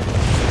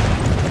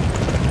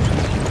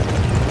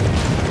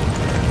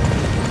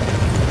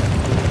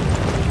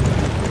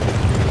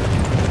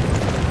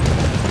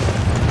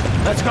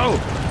 Let's go!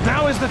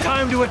 Now is the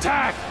time to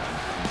attack!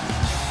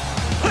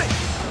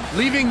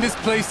 Leaving this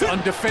place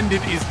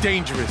undefended is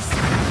dangerous.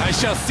 I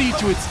shall see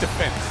to its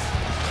defense.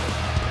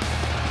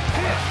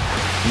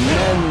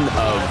 Men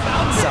of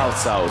Cao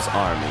Cao's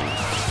army,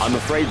 I'm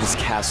afraid this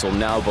castle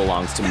now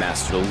belongs to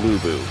Master Lu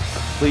Bu.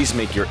 Please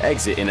make your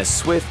exit in a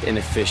swift and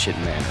efficient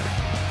manner.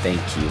 Thank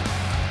you.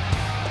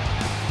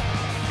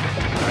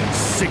 I'm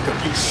sick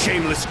of you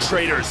shameless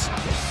traitors!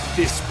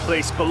 This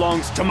place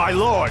belongs to my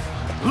lord!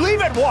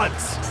 Leave at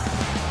once!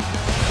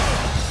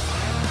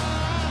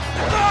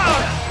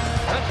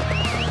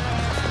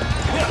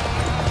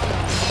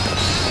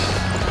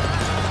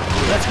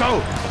 Let's go!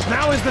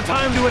 Now is the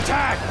time to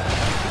attack!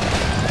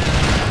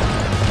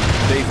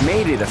 They've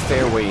made it a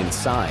fair way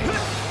inside.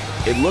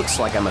 It looks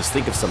like I must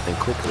think of something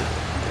quickly.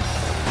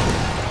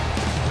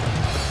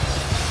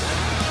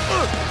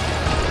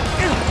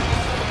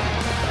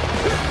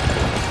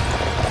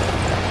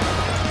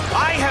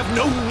 I have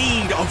no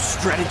need of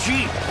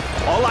strategy.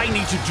 All I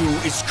need to do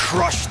is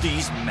crush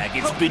these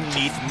maggots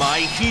beneath my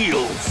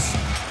heels.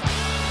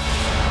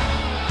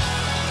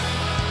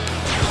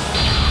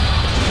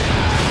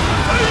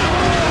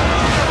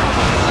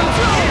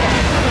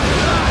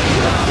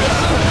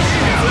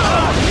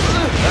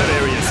 That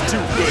area's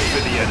too good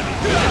for the enemy.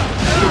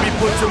 It'll be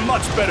put to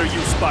much better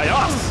use by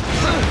us.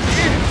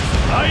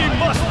 I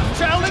must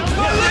challenge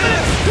my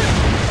limits!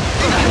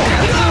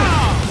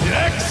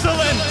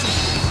 Excellent!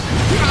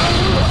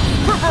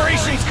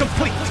 Preparations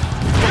complete!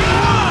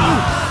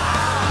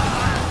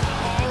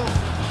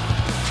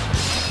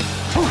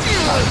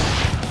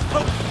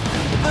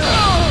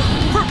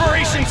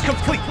 Preparations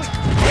complete!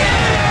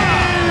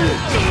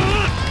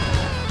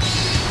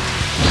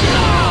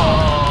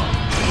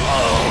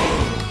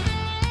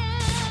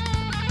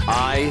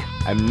 I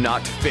am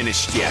not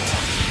finished yet.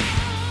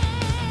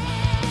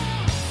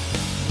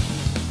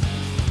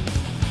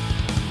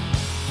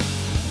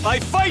 I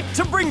fight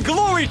to bring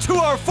glory to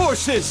our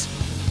forces!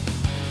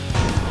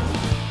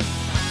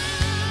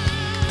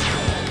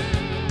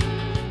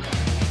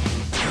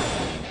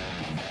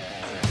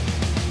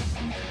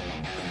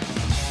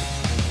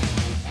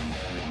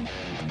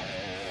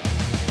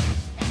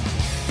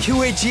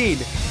 Yue Jin,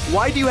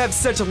 why do you have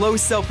such low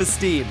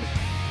self-esteem?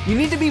 You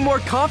need to be more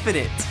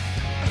confident.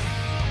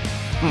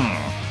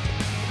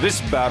 This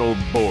battle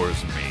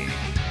bores me.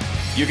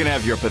 You can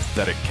have your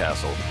pathetic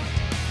castle.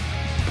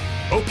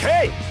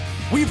 Okay,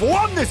 we've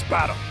won this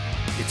battle.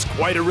 It's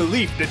quite a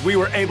relief that we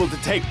were able to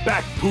take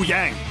back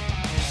Puyang.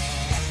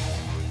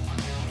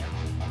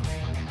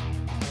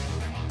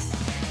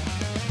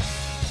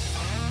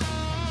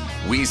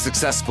 We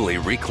successfully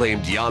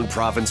reclaimed Yan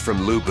province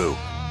from Lu Bu.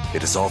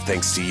 It is all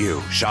thanks to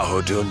you,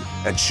 Xiahou Dun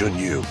and Xun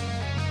Yu.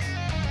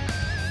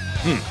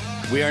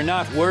 We are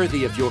not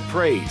worthy of your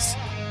praise.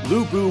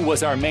 Lu Bu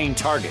was our main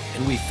target,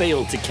 and we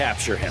failed to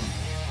capture him.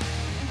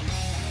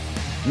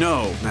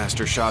 No,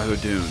 Master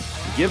Xiahou Dun.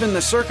 Given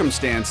the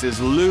circumstances,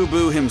 Lu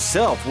Bu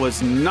himself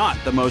was not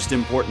the most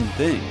important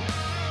thing.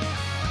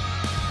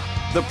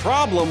 The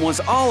problem was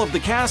all of the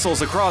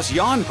castles across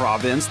Yan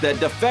province that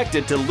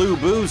defected to Lu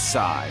Bu's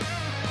side.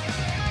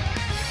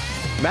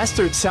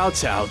 Master Cao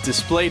Cao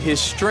displayed his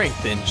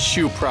strength in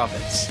Shu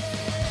province.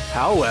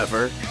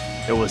 However,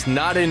 it was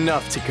not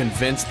enough to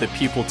convince the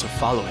people to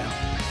follow him.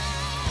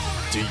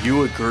 Do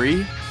you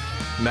agree,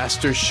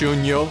 Master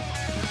Shunyo?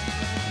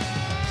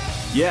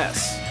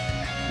 Yes,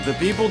 the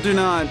people do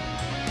not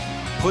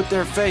put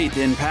their faith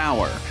in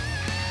power,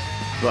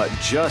 but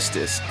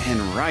justice and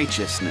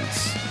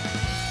righteousness.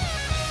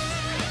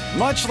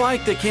 Much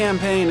like the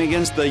campaign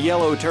against the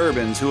Yellow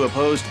Turbans who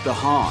opposed the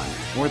Han,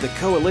 or the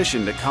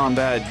coalition to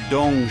combat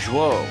Dong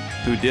Zhuo,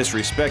 who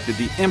disrespected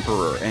the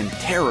Emperor and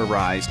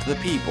terrorized the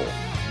people.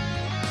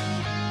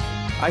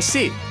 I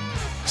see.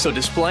 So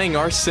displaying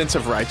our sense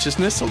of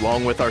righteousness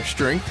along with our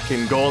strength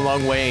can go a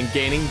long way in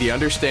gaining the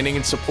understanding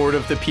and support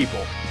of the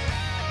people.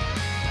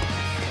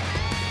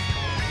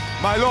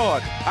 My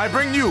lord, I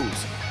bring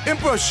news.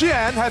 Emperor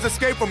Xian has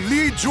escaped from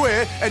Li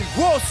Jue and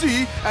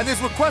Guoxi and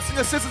is requesting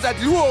assistance at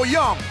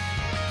Luoyang.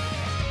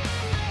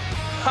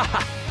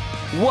 Haha!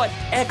 What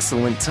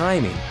excellent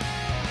timing!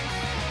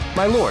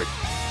 My lord,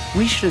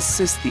 we should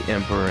assist the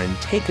Emperor and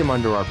take him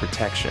under our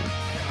protection.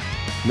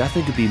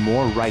 Nothing could be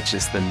more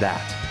righteous than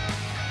that.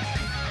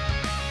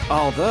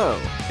 Although,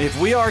 if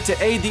we are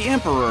to aid the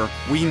Emperor,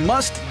 we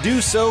must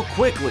do so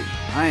quickly.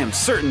 I am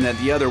certain that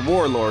the other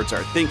warlords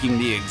are thinking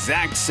the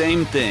exact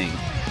same thing.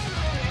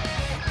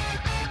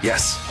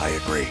 Yes, I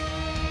agree.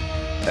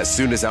 As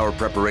soon as our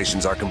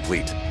preparations are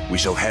complete, we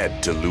shall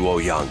head to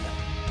Luoyang.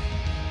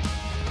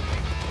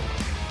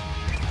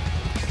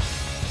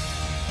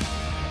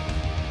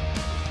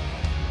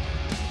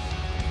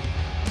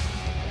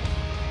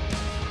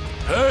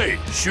 Hey,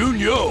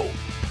 Shunyo!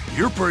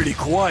 You're pretty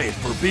quiet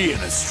for being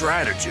a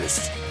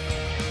strategist.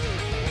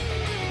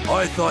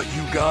 I thought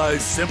you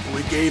guys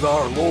simply gave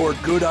our lord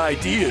good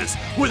ideas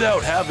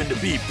without having to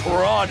be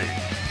prodded.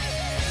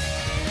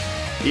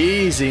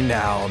 Easy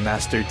now,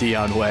 Master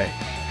Dian Wei.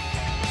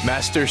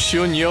 Master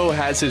Shunyo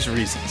has his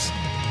reasons.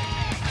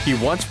 He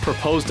once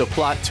proposed a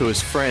plot to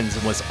his friends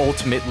and was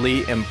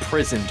ultimately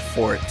imprisoned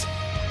for it.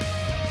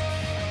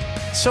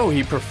 So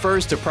he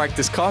prefers to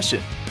practice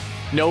caution.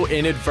 No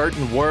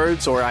inadvertent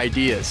words or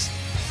ideas.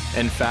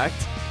 In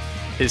fact,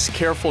 his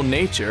careful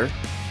nature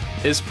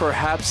is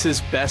perhaps his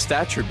best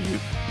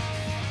attribute.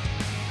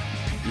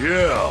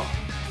 Yeah,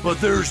 but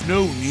there's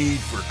no need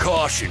for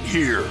caution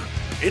here.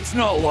 It's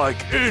not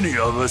like any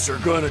of us are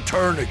gonna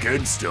turn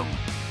against him.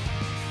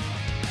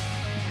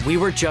 We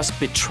were just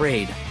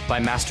betrayed by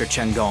Master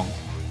Chen Gong.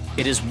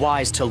 It is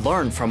wise to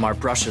learn from our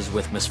brushes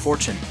with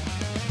misfortune.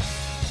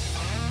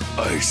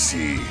 I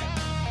see.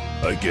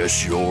 I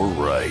guess you're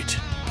right.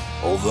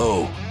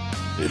 Although,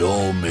 it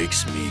all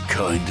makes me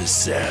kinda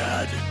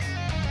sad.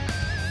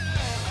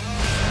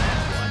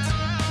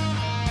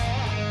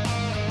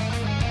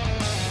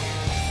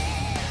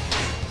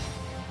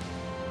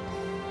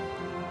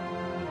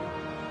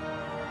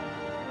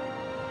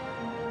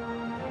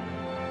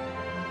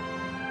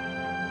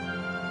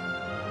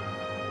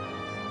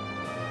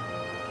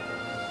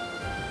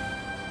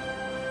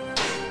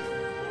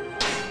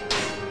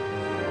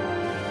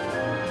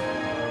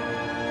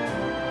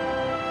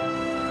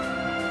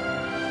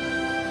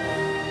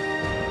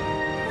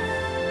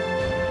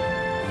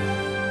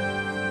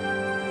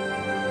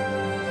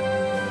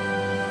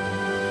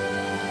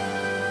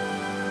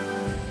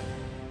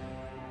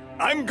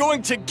 I'm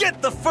going to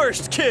get the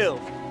first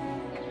kill!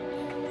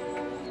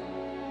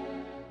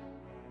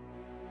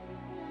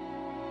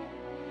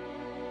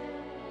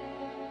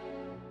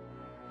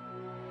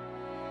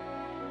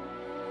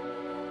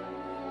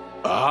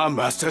 Ah,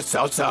 Master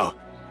Cao Cao.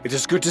 It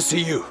is good to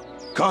see you.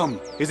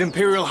 Come, His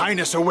Imperial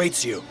Highness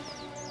awaits you.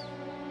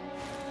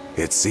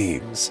 It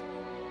seems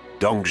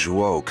Dong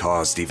Zhuo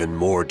caused even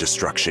more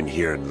destruction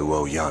here in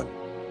Luoyang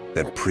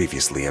than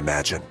previously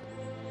imagined.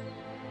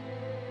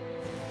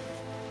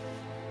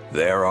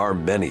 There are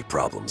many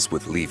problems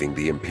with leaving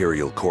the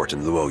Imperial Court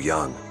in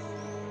Luoyang,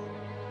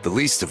 the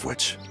least of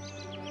which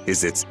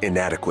is its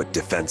inadequate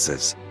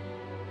defenses.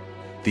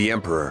 The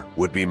Emperor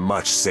would be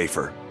much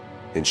safer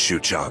in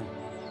Xuchang.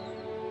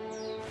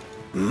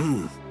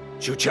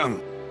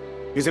 Xuchang.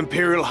 His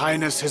Imperial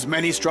Highness has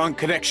many strong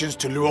connections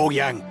to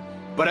Luoyang,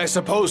 but I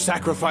suppose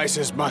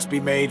sacrifices must be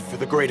made for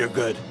the greater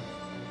good.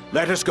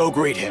 Let us go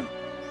greet him.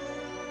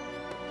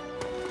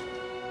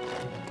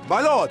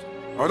 My lord!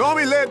 An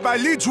army led by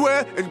Li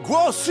Jue and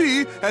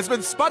Guoxi has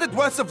been spotted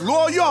west of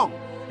Luoyang.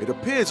 It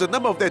appears a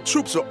number of their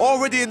troops are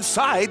already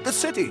inside the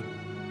city.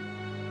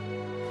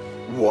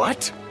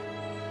 What?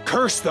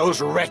 Curse those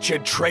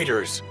wretched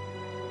traitors.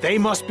 They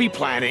must be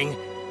planning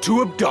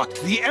to abduct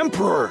the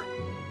Emperor.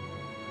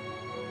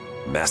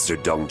 Master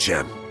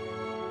Dongchen,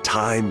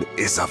 time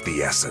is of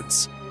the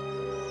essence.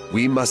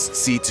 We must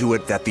see to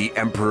it that the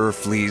Emperor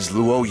flees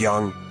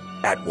Luoyang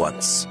at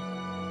once.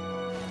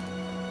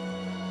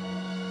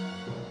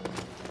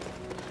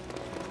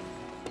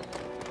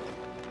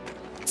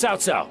 Cao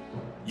Cao,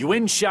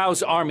 Yuan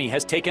Shao's army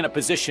has taken a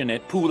position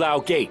at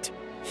Pulao Gate.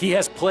 He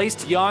has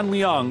placed Yan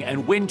Liang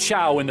and Wen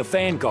Chao in the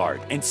vanguard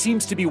and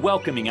seems to be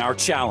welcoming our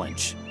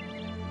challenge.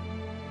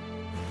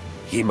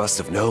 He must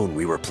have known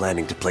we were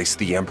planning to place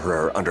the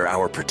Emperor under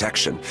our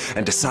protection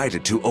and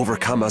decided to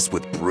overcome us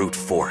with brute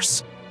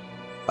force.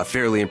 A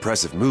fairly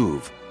impressive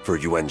move for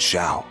Yuan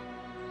Shao.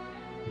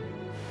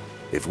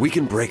 If we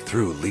can break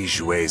through Li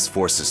Jue's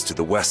forces to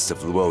the west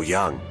of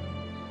Luoyang,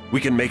 we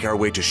can make our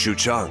way to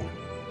Xuchang.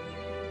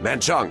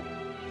 Manchang,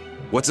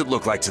 what's it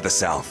look like to the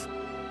south?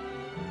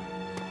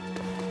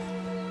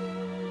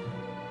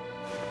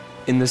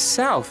 In the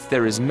south,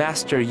 there is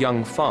Master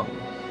Yang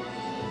Feng,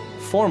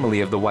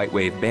 formerly of the White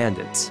Wave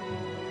Bandits.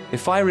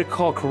 If I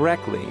recall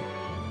correctly,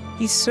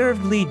 he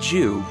served Li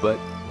Ju, but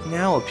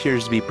now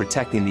appears to be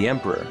protecting the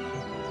Emperor.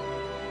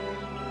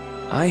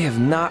 I have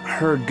not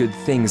heard good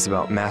things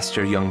about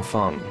Master Young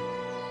Feng.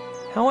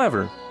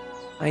 However,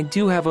 I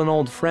do have an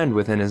old friend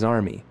within his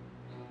army.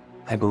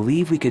 I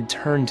believe we could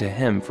turn to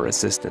him for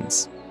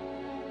assistance.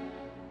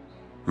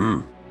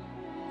 A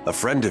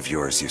friend of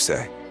yours, you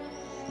say?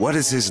 What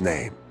is his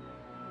name?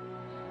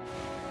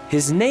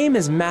 His name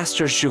is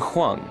Master Xu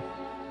Huang.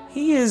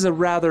 He is a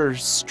rather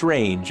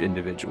strange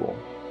individual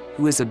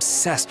who is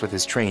obsessed with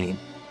his training,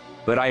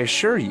 but I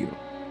assure you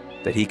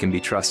that he can be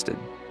trusted.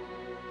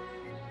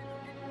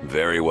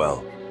 Very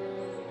well.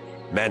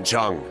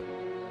 Manchong,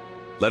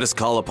 let us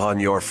call upon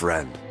your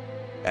friend.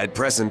 At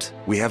present,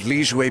 we have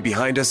Li Jue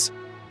behind us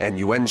and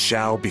Yuan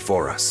Shao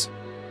before us.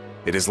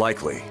 It is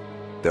likely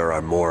there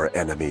are more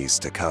enemies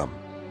to come.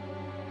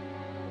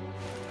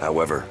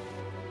 However,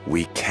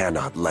 we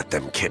cannot let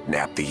them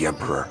kidnap the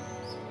Emperor.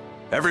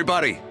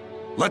 Everybody,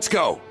 let's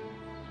go!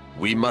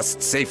 We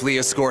must safely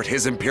escort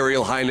His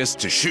Imperial Highness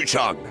to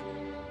Xuchang.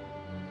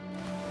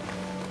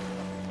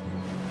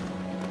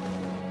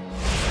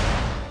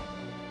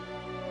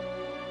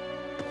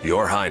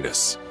 Your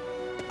Highness,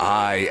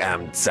 I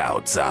am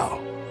Cao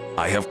Cao.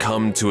 I have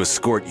come to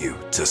escort you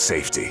to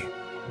safety.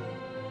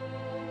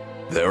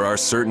 There are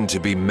certain to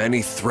be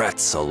many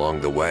threats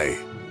along the way.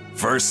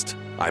 First,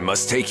 I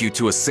must take you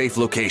to a safe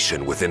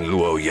location within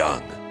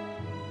Luoyang.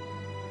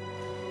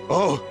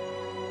 Oh,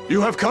 you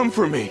have come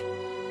for me.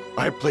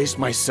 I place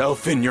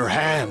myself in your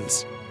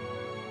hands.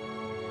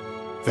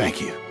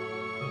 Thank you.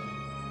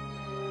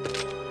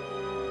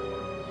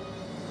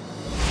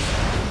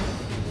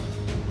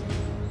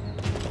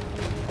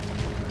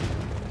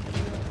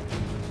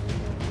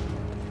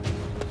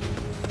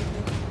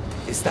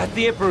 Is that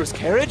the Emperor's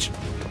carriage?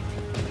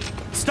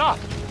 Stop!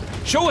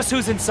 Show us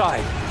who's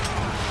inside!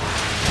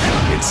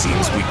 It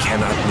seems we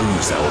cannot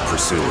lose our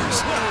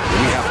pursuers.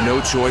 We have no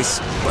choice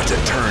but to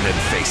turn and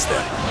face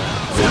them.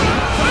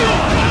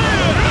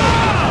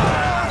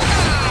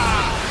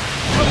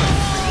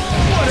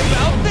 What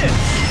about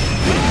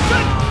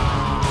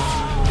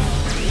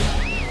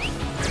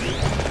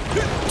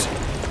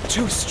this?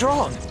 Too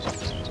strong!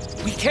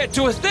 We can't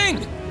do a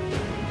thing!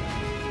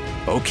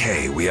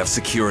 Okay, we have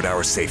secured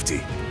our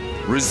safety.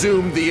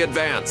 Resume the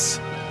advance.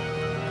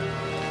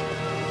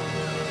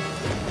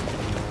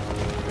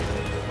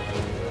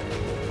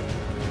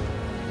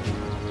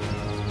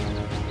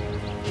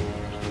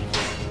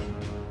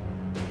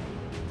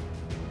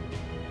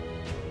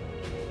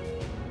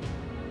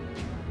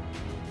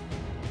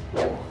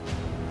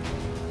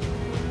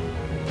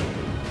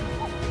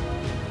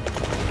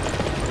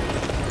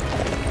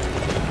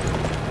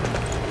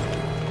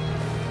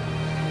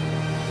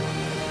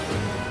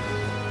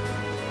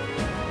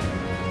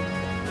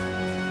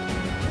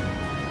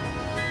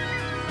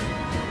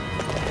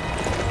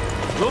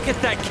 Look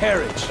at that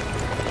carriage!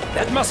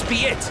 That must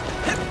be it!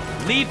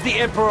 Leave the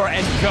Emperor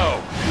and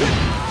go!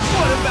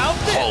 What about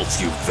this?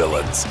 Halt, you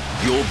villains!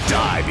 You'll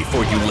die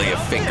before you lay a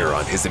finger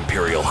on His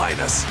Imperial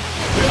Highness.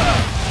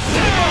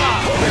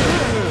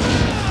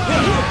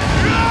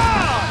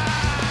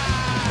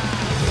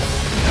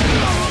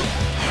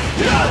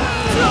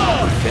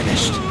 We're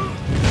finished.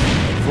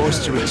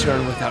 Forced to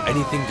return without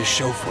anything to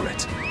show for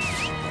it.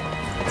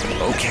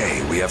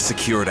 Okay, we have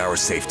secured our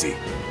safety.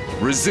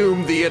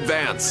 Resume the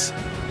advance.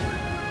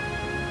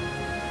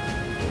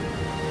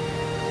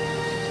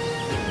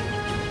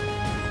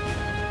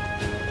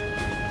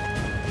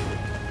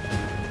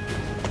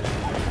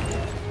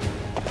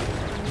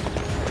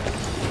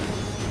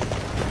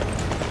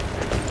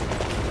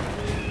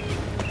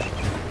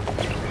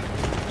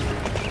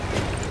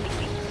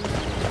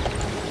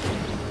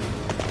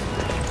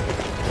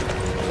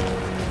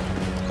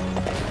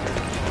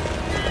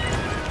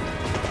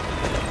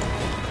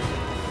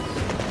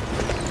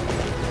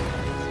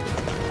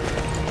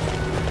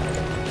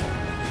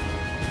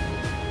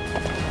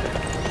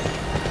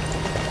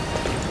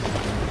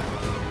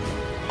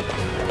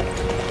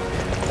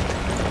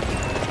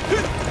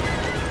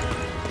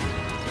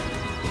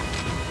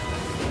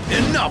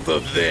 Enough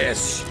of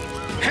this!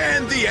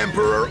 Hand the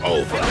Emperor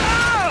over!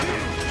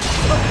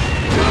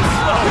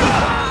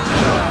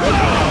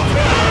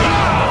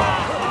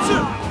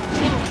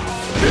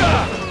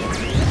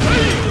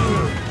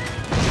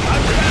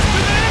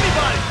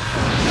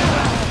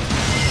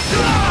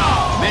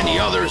 Many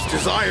others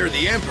desire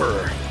the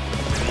Emperor.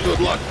 Good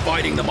luck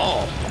fighting them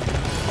all.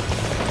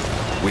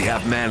 We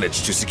have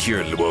managed to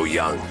secure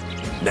Luoyang.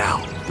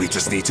 Now, we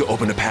just need to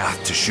open a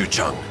path to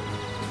Xuchang.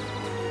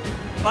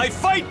 I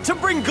fight to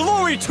bring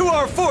glory to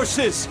our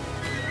forces!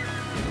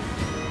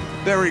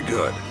 Very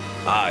good.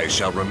 I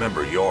shall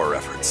remember your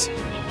efforts.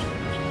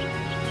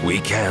 We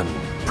can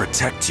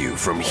protect you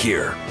from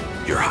here,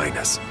 Your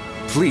Highness.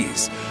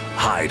 Please,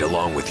 hide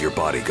along with your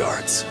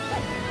bodyguards.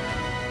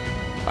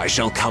 I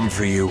shall come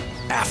for you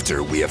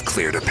after we have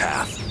cleared a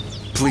path.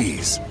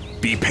 Please,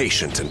 be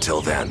patient until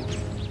then.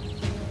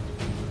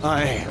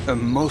 I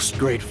am most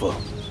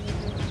grateful.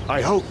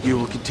 I hope you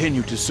will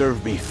continue to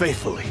serve me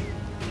faithfully.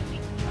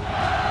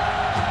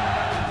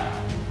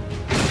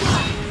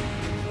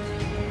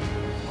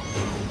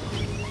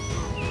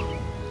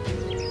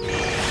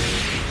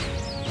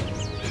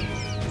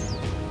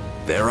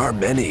 There are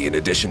many in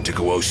addition to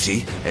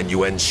Guoxi and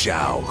Yuan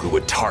Shao who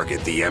would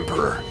target the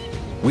Emperor.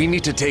 We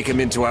need to take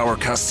him into our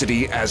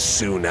custody as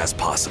soon as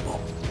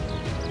possible.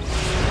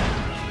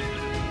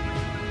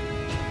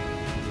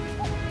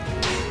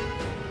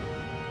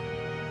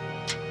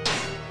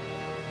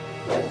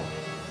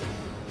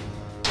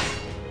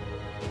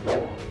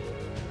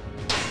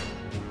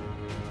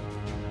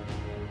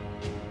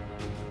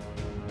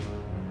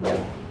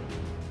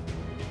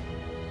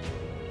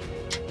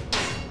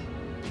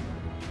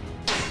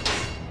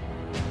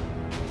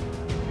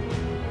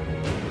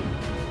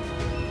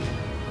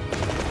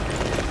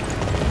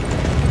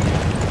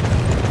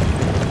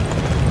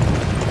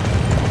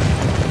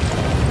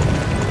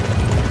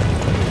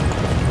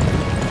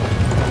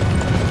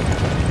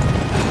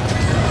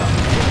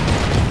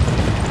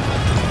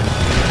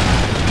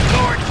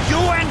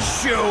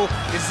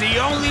 The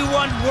only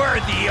one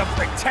worthy of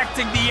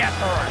protecting the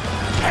Emperor.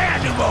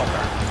 Hand him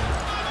over!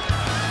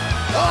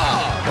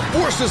 Ah, the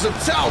forces of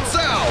Cao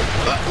Cao!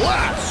 At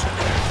last!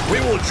 We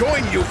will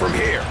join you from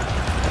here.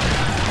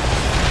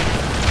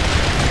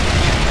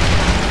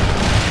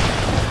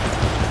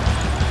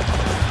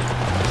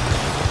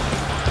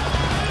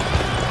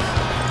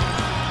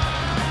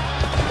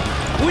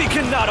 We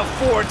cannot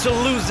afford to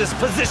lose this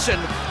position.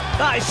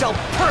 I shall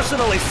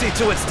personally see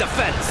to its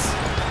defense.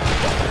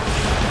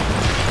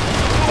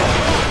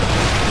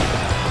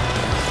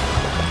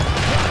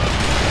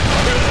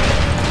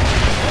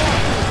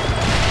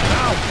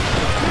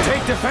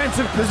 Take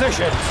defensive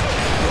positions!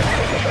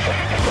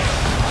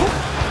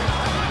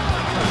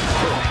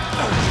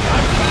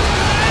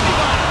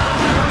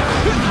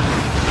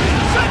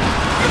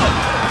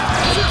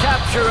 The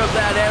capture of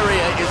that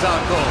area is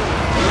our goal.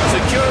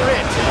 Secure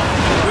it.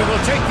 We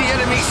will take the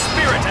enemy's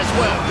spirit as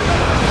well.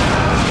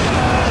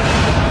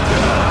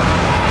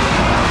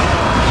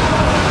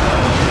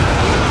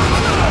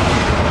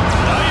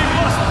 I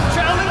must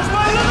challenge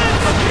my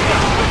limits!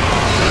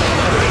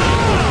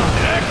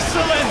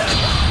 Excellent!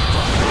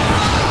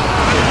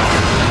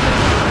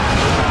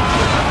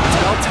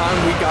 About time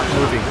we got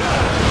moving.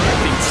 I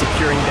think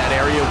securing that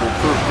area will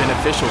prove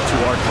beneficial to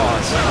our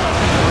cause.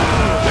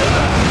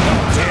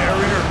 Dare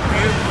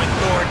interfere with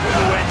Lord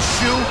Yuan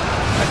Shu?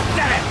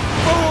 Pathetic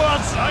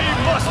fools! I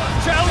must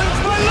challenge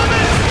my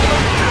limits!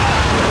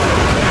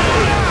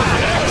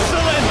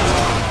 Excellent!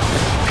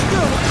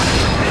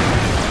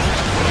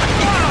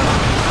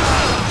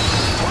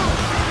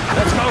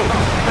 Let's go!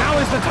 Now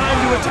is the time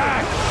to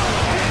attack!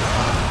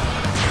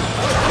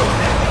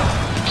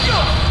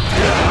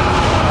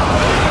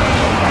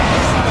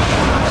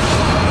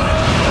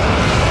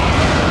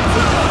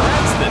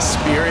 That's the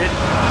spirit.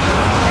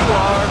 You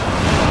are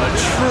a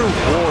true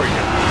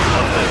warrior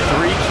of the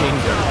Three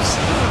Kingdoms.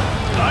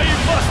 I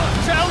must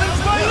challenge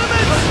my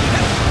limits!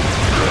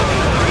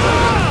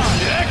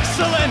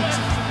 Excellent!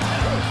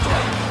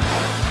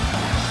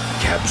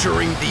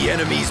 Capturing the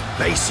enemy's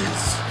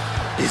bases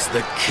is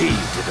the key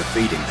to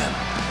defeating them.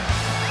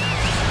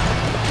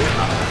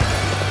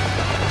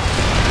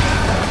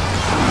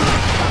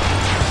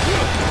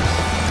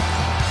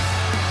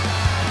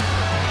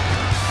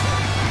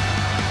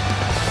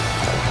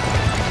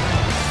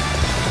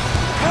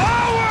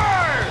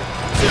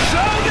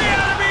 Show the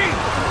enemy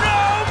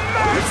no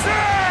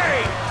mercy!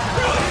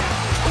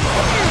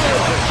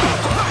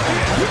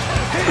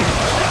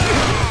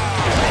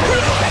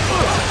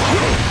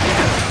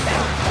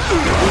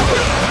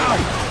 Now,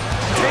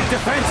 take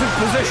defensive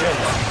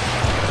positions!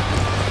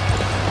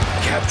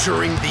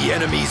 Capturing the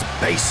enemy's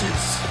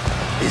bases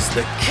is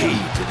the key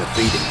to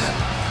defeating them.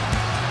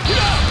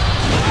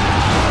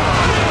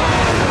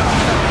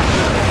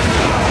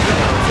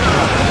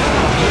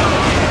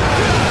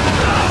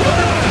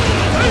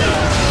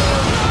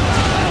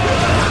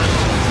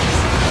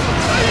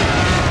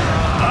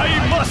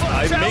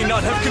 I may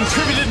not have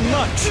contributed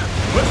much,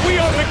 but we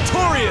are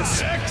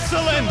victorious!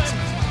 Excellent!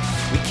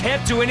 We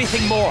can't do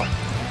anything more.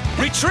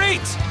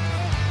 Retreat!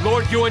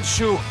 Lord Yuan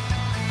Shu,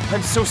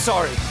 I'm so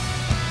sorry.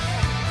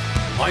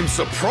 I'm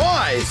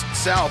surprised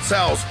Cao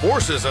Cao's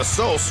forces are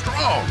so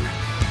strong.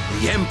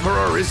 The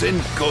Emperor is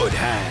in good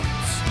hands.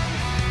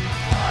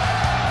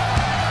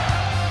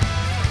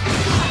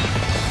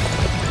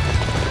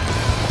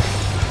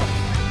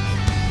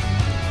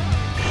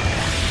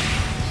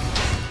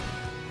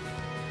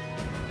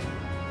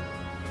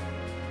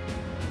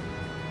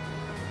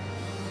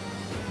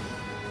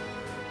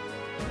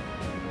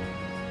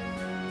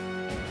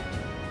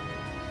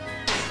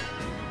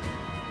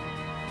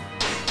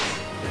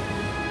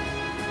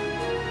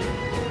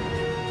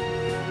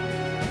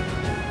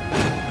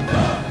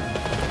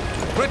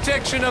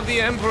 Protection of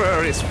the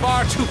Emperor is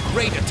far too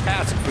great a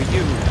task for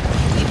you.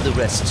 Leave the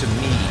rest to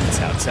me,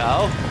 Cao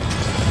Cao.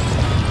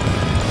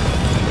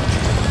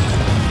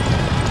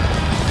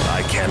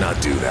 I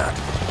cannot do that.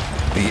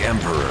 The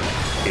Emperor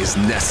is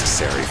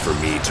necessary for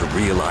me to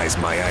realize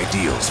my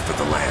ideals for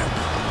the land.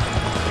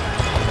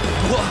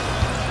 What?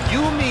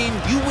 You mean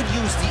you would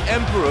use the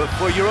Emperor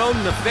for your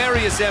own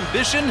nefarious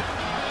ambition?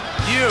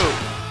 You!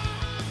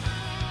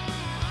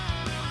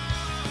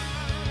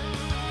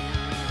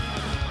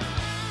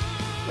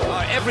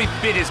 Our every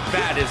bit as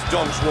bad as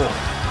Dong Zhuo.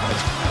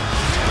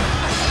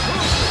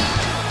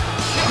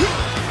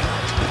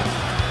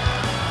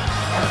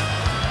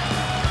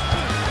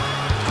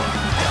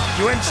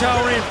 Yuan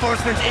Shao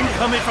reinforcements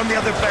incoming from the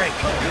other bank.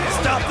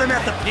 Stop them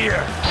at the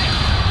pier.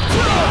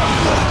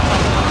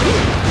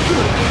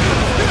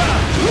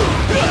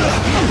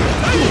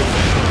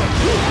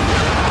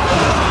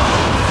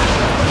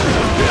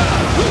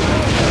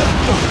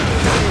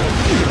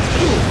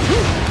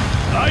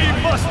 I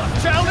must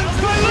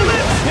challenge my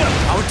limits!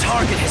 Our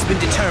target has been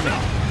determined.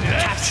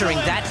 Capturing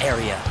that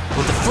area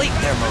will deflate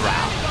their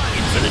morale.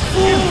 Infinite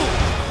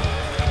fool!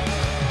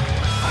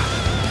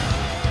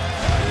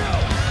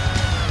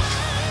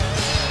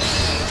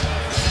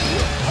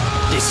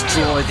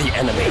 Destroy the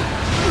enemy.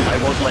 I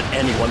won't let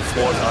anyone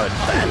thwart our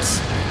advance.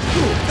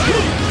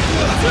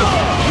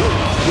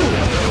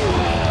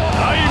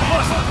 I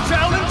must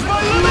challenge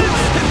my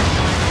limits!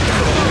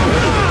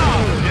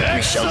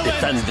 We shall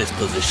defend this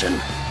position.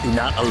 Do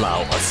not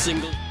allow a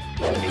single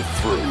enemy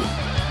through.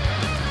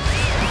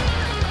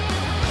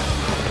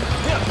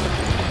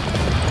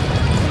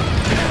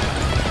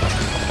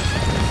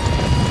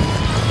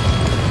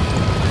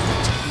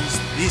 Is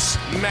this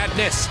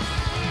madness?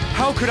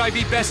 How could I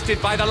be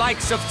bested by the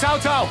likes of Cao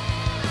Cao?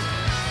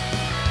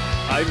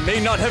 I may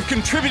not have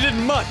contributed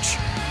much,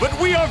 but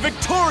we are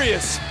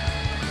victorious!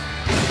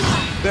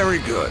 Very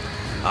good.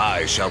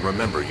 I shall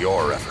remember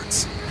your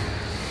efforts.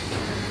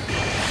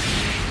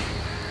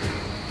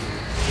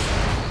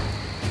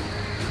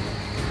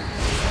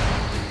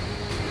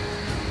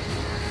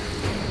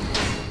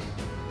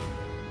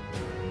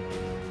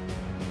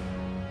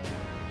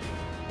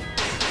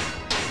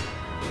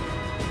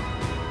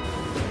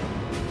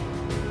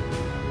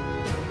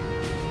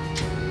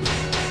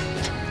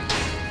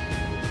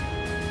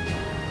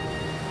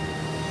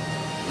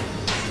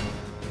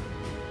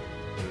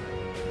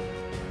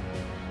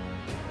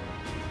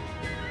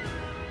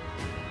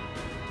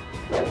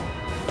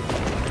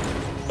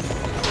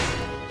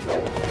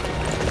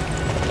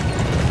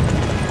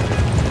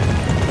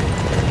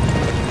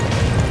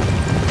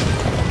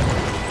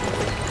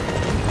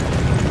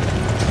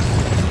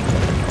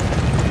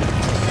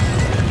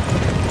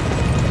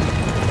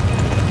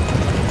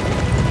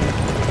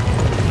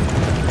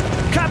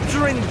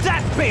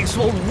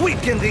 Will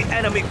weaken the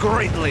enemy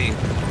greatly.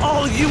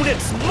 All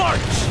units march!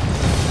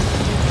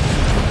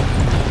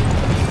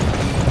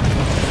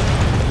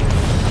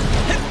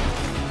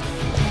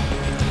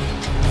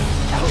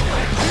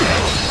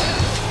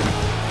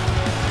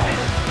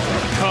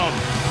 Come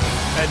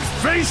and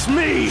face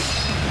me!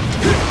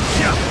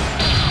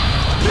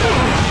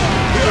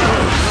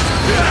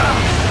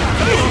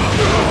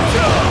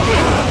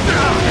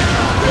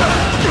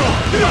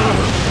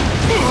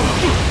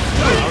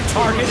 Our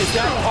target is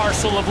that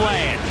parcel of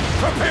land.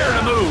 Prepare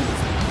to move!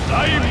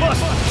 I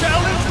must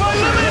challenge my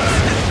limits!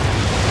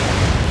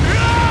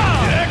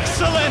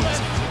 Excellent!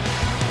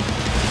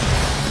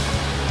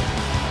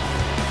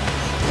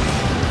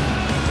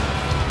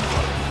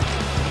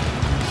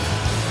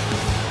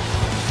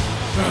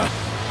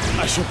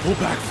 I shall pull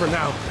back for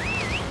now.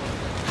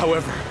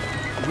 However,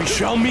 we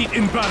shall meet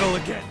in battle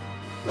again.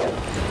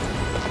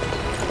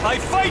 I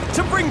fight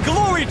to bring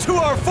glory to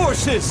our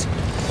forces!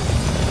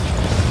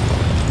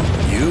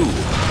 You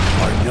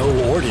are no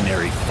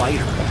ordinary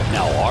fighter,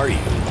 now are you?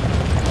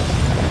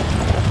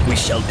 We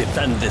shall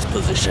defend this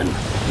position.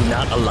 Do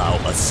not allow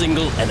a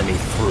single enemy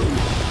through.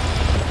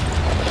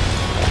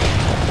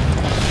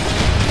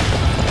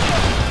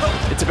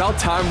 It's about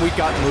time we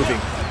got moving.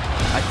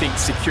 I think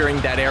securing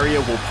that area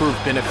will prove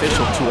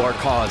beneficial to our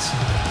cause.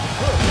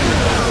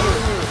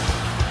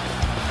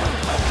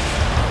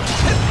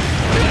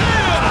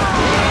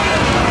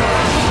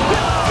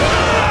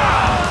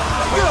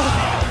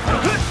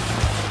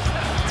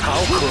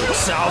 How could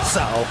Cao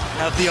Cao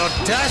have the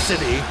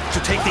audacity to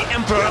take the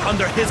Emperor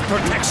under his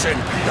protection?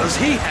 Does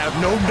he have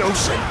no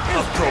notion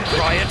of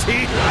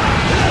propriety?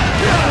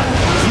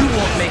 You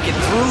won't make it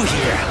through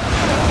here.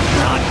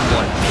 Not in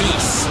one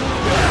piece.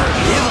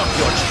 Give up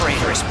your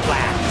traitorous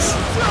plans.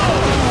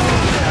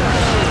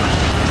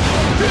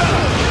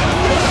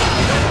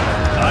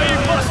 I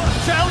must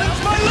challenge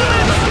my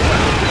limits!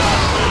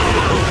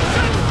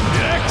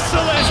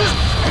 Excellent!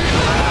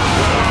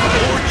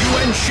 Lord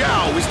Yuan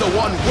Shao is the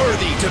one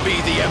worthy to be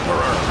the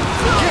Emperor.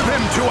 Give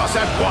him to us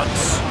at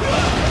once!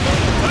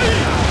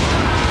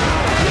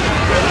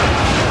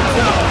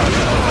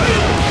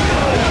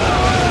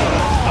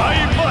 I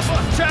must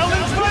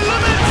challenge my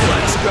limits!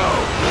 Let's go!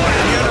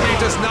 The enemy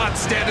does not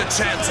stand a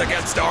chance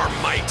against our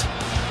might.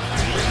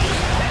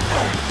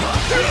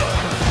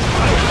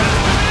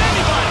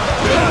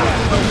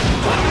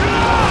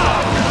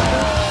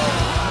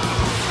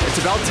 It's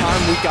about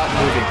time we got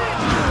moving.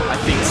 I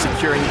think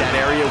securing that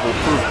area will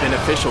prove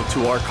beneficial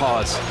to our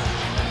cause.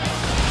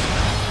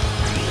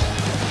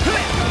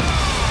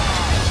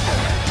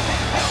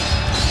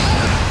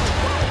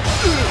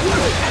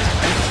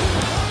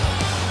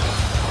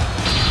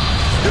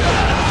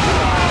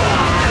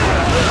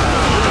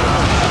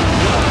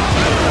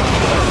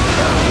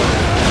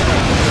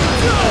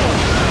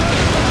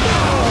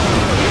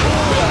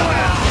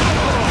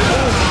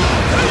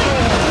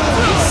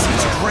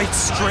 great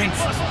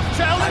strength.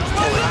 I'm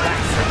pulling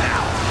back for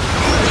now.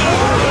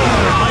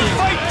 I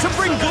fight to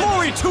bring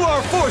glory to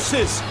our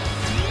forces!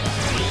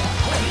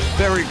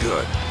 Very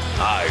good.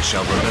 I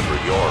shall remember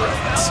your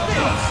efforts.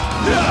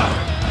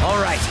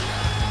 All right.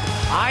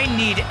 I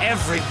need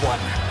everyone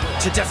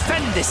to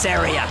defend this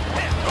area.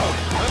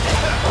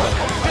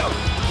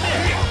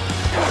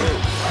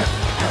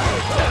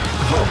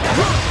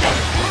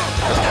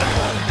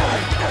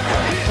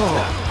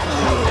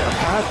 The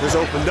path has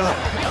opened up.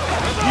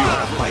 You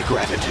have my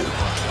gratitude.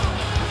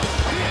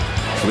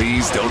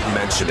 Please don't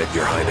mention it,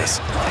 Your Highness.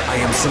 I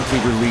am simply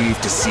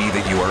relieved to see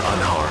that you are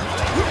unharmed.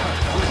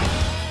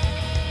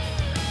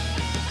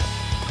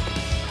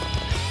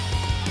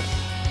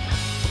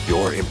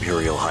 Your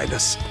Imperial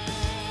Highness,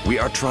 we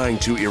are trying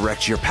to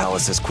erect your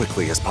palace as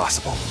quickly as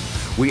possible.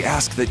 We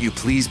ask that you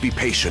please be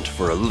patient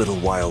for a little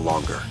while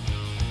longer.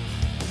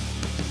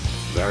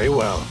 Very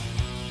well.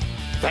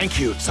 Thank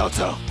you, Cao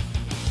Cao.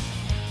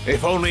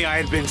 If only I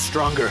had been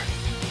stronger,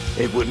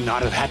 it would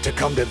not have had to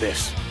come to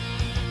this.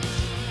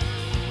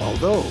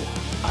 Although,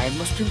 I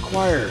must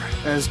inquire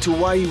as to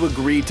why you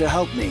agreed to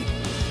help me.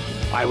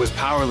 I was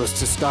powerless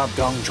to stop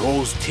Dong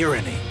Zhuo's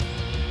tyranny.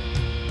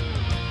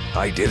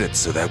 I did it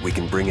so that we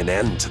can bring an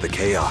end to the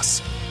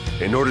chaos.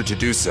 In order to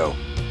do so,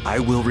 I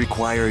will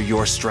require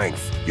your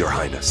strength, Your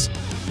Highness.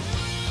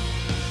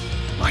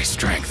 My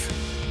strength?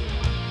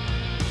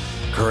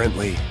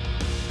 Currently,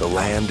 the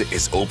land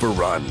is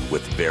overrun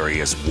with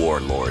various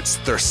warlords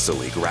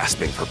thirstily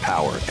grasping for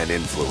power and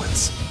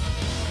influence.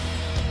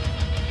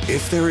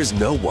 If there is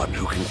no one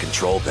who can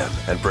control them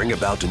and bring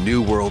about a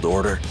new world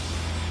order,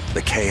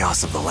 the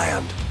chaos of the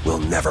land will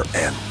never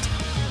end.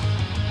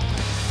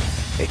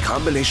 A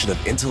combination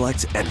of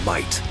intellect and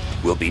might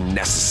will be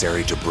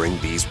necessary to bring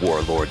these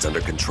warlords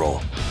under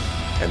control,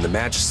 and the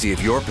majesty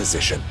of your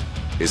position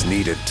is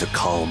needed to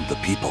calm the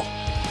people.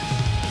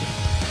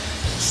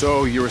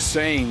 So you're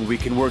saying we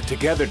can work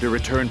together to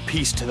return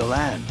peace to the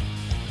land?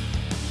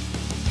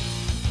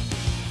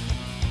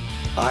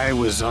 I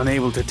was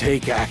unable to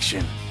take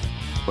action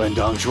when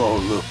Dong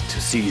Zhuo looked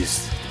to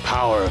seize the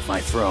power of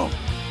my throne.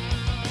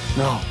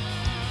 No,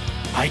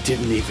 I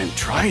didn't even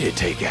try to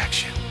take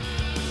action.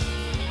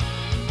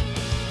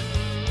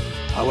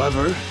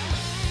 However,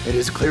 it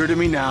is clear to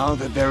me now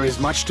that there is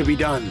much to be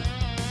done.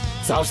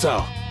 Cao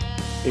Cao,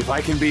 if I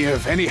can be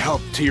of any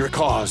help to your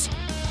cause,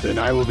 then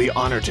I will be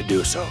honored to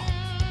do so.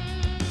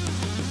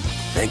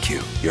 Thank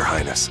you, Your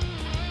Highness.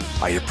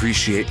 I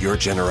appreciate your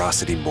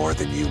generosity more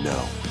than you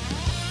know.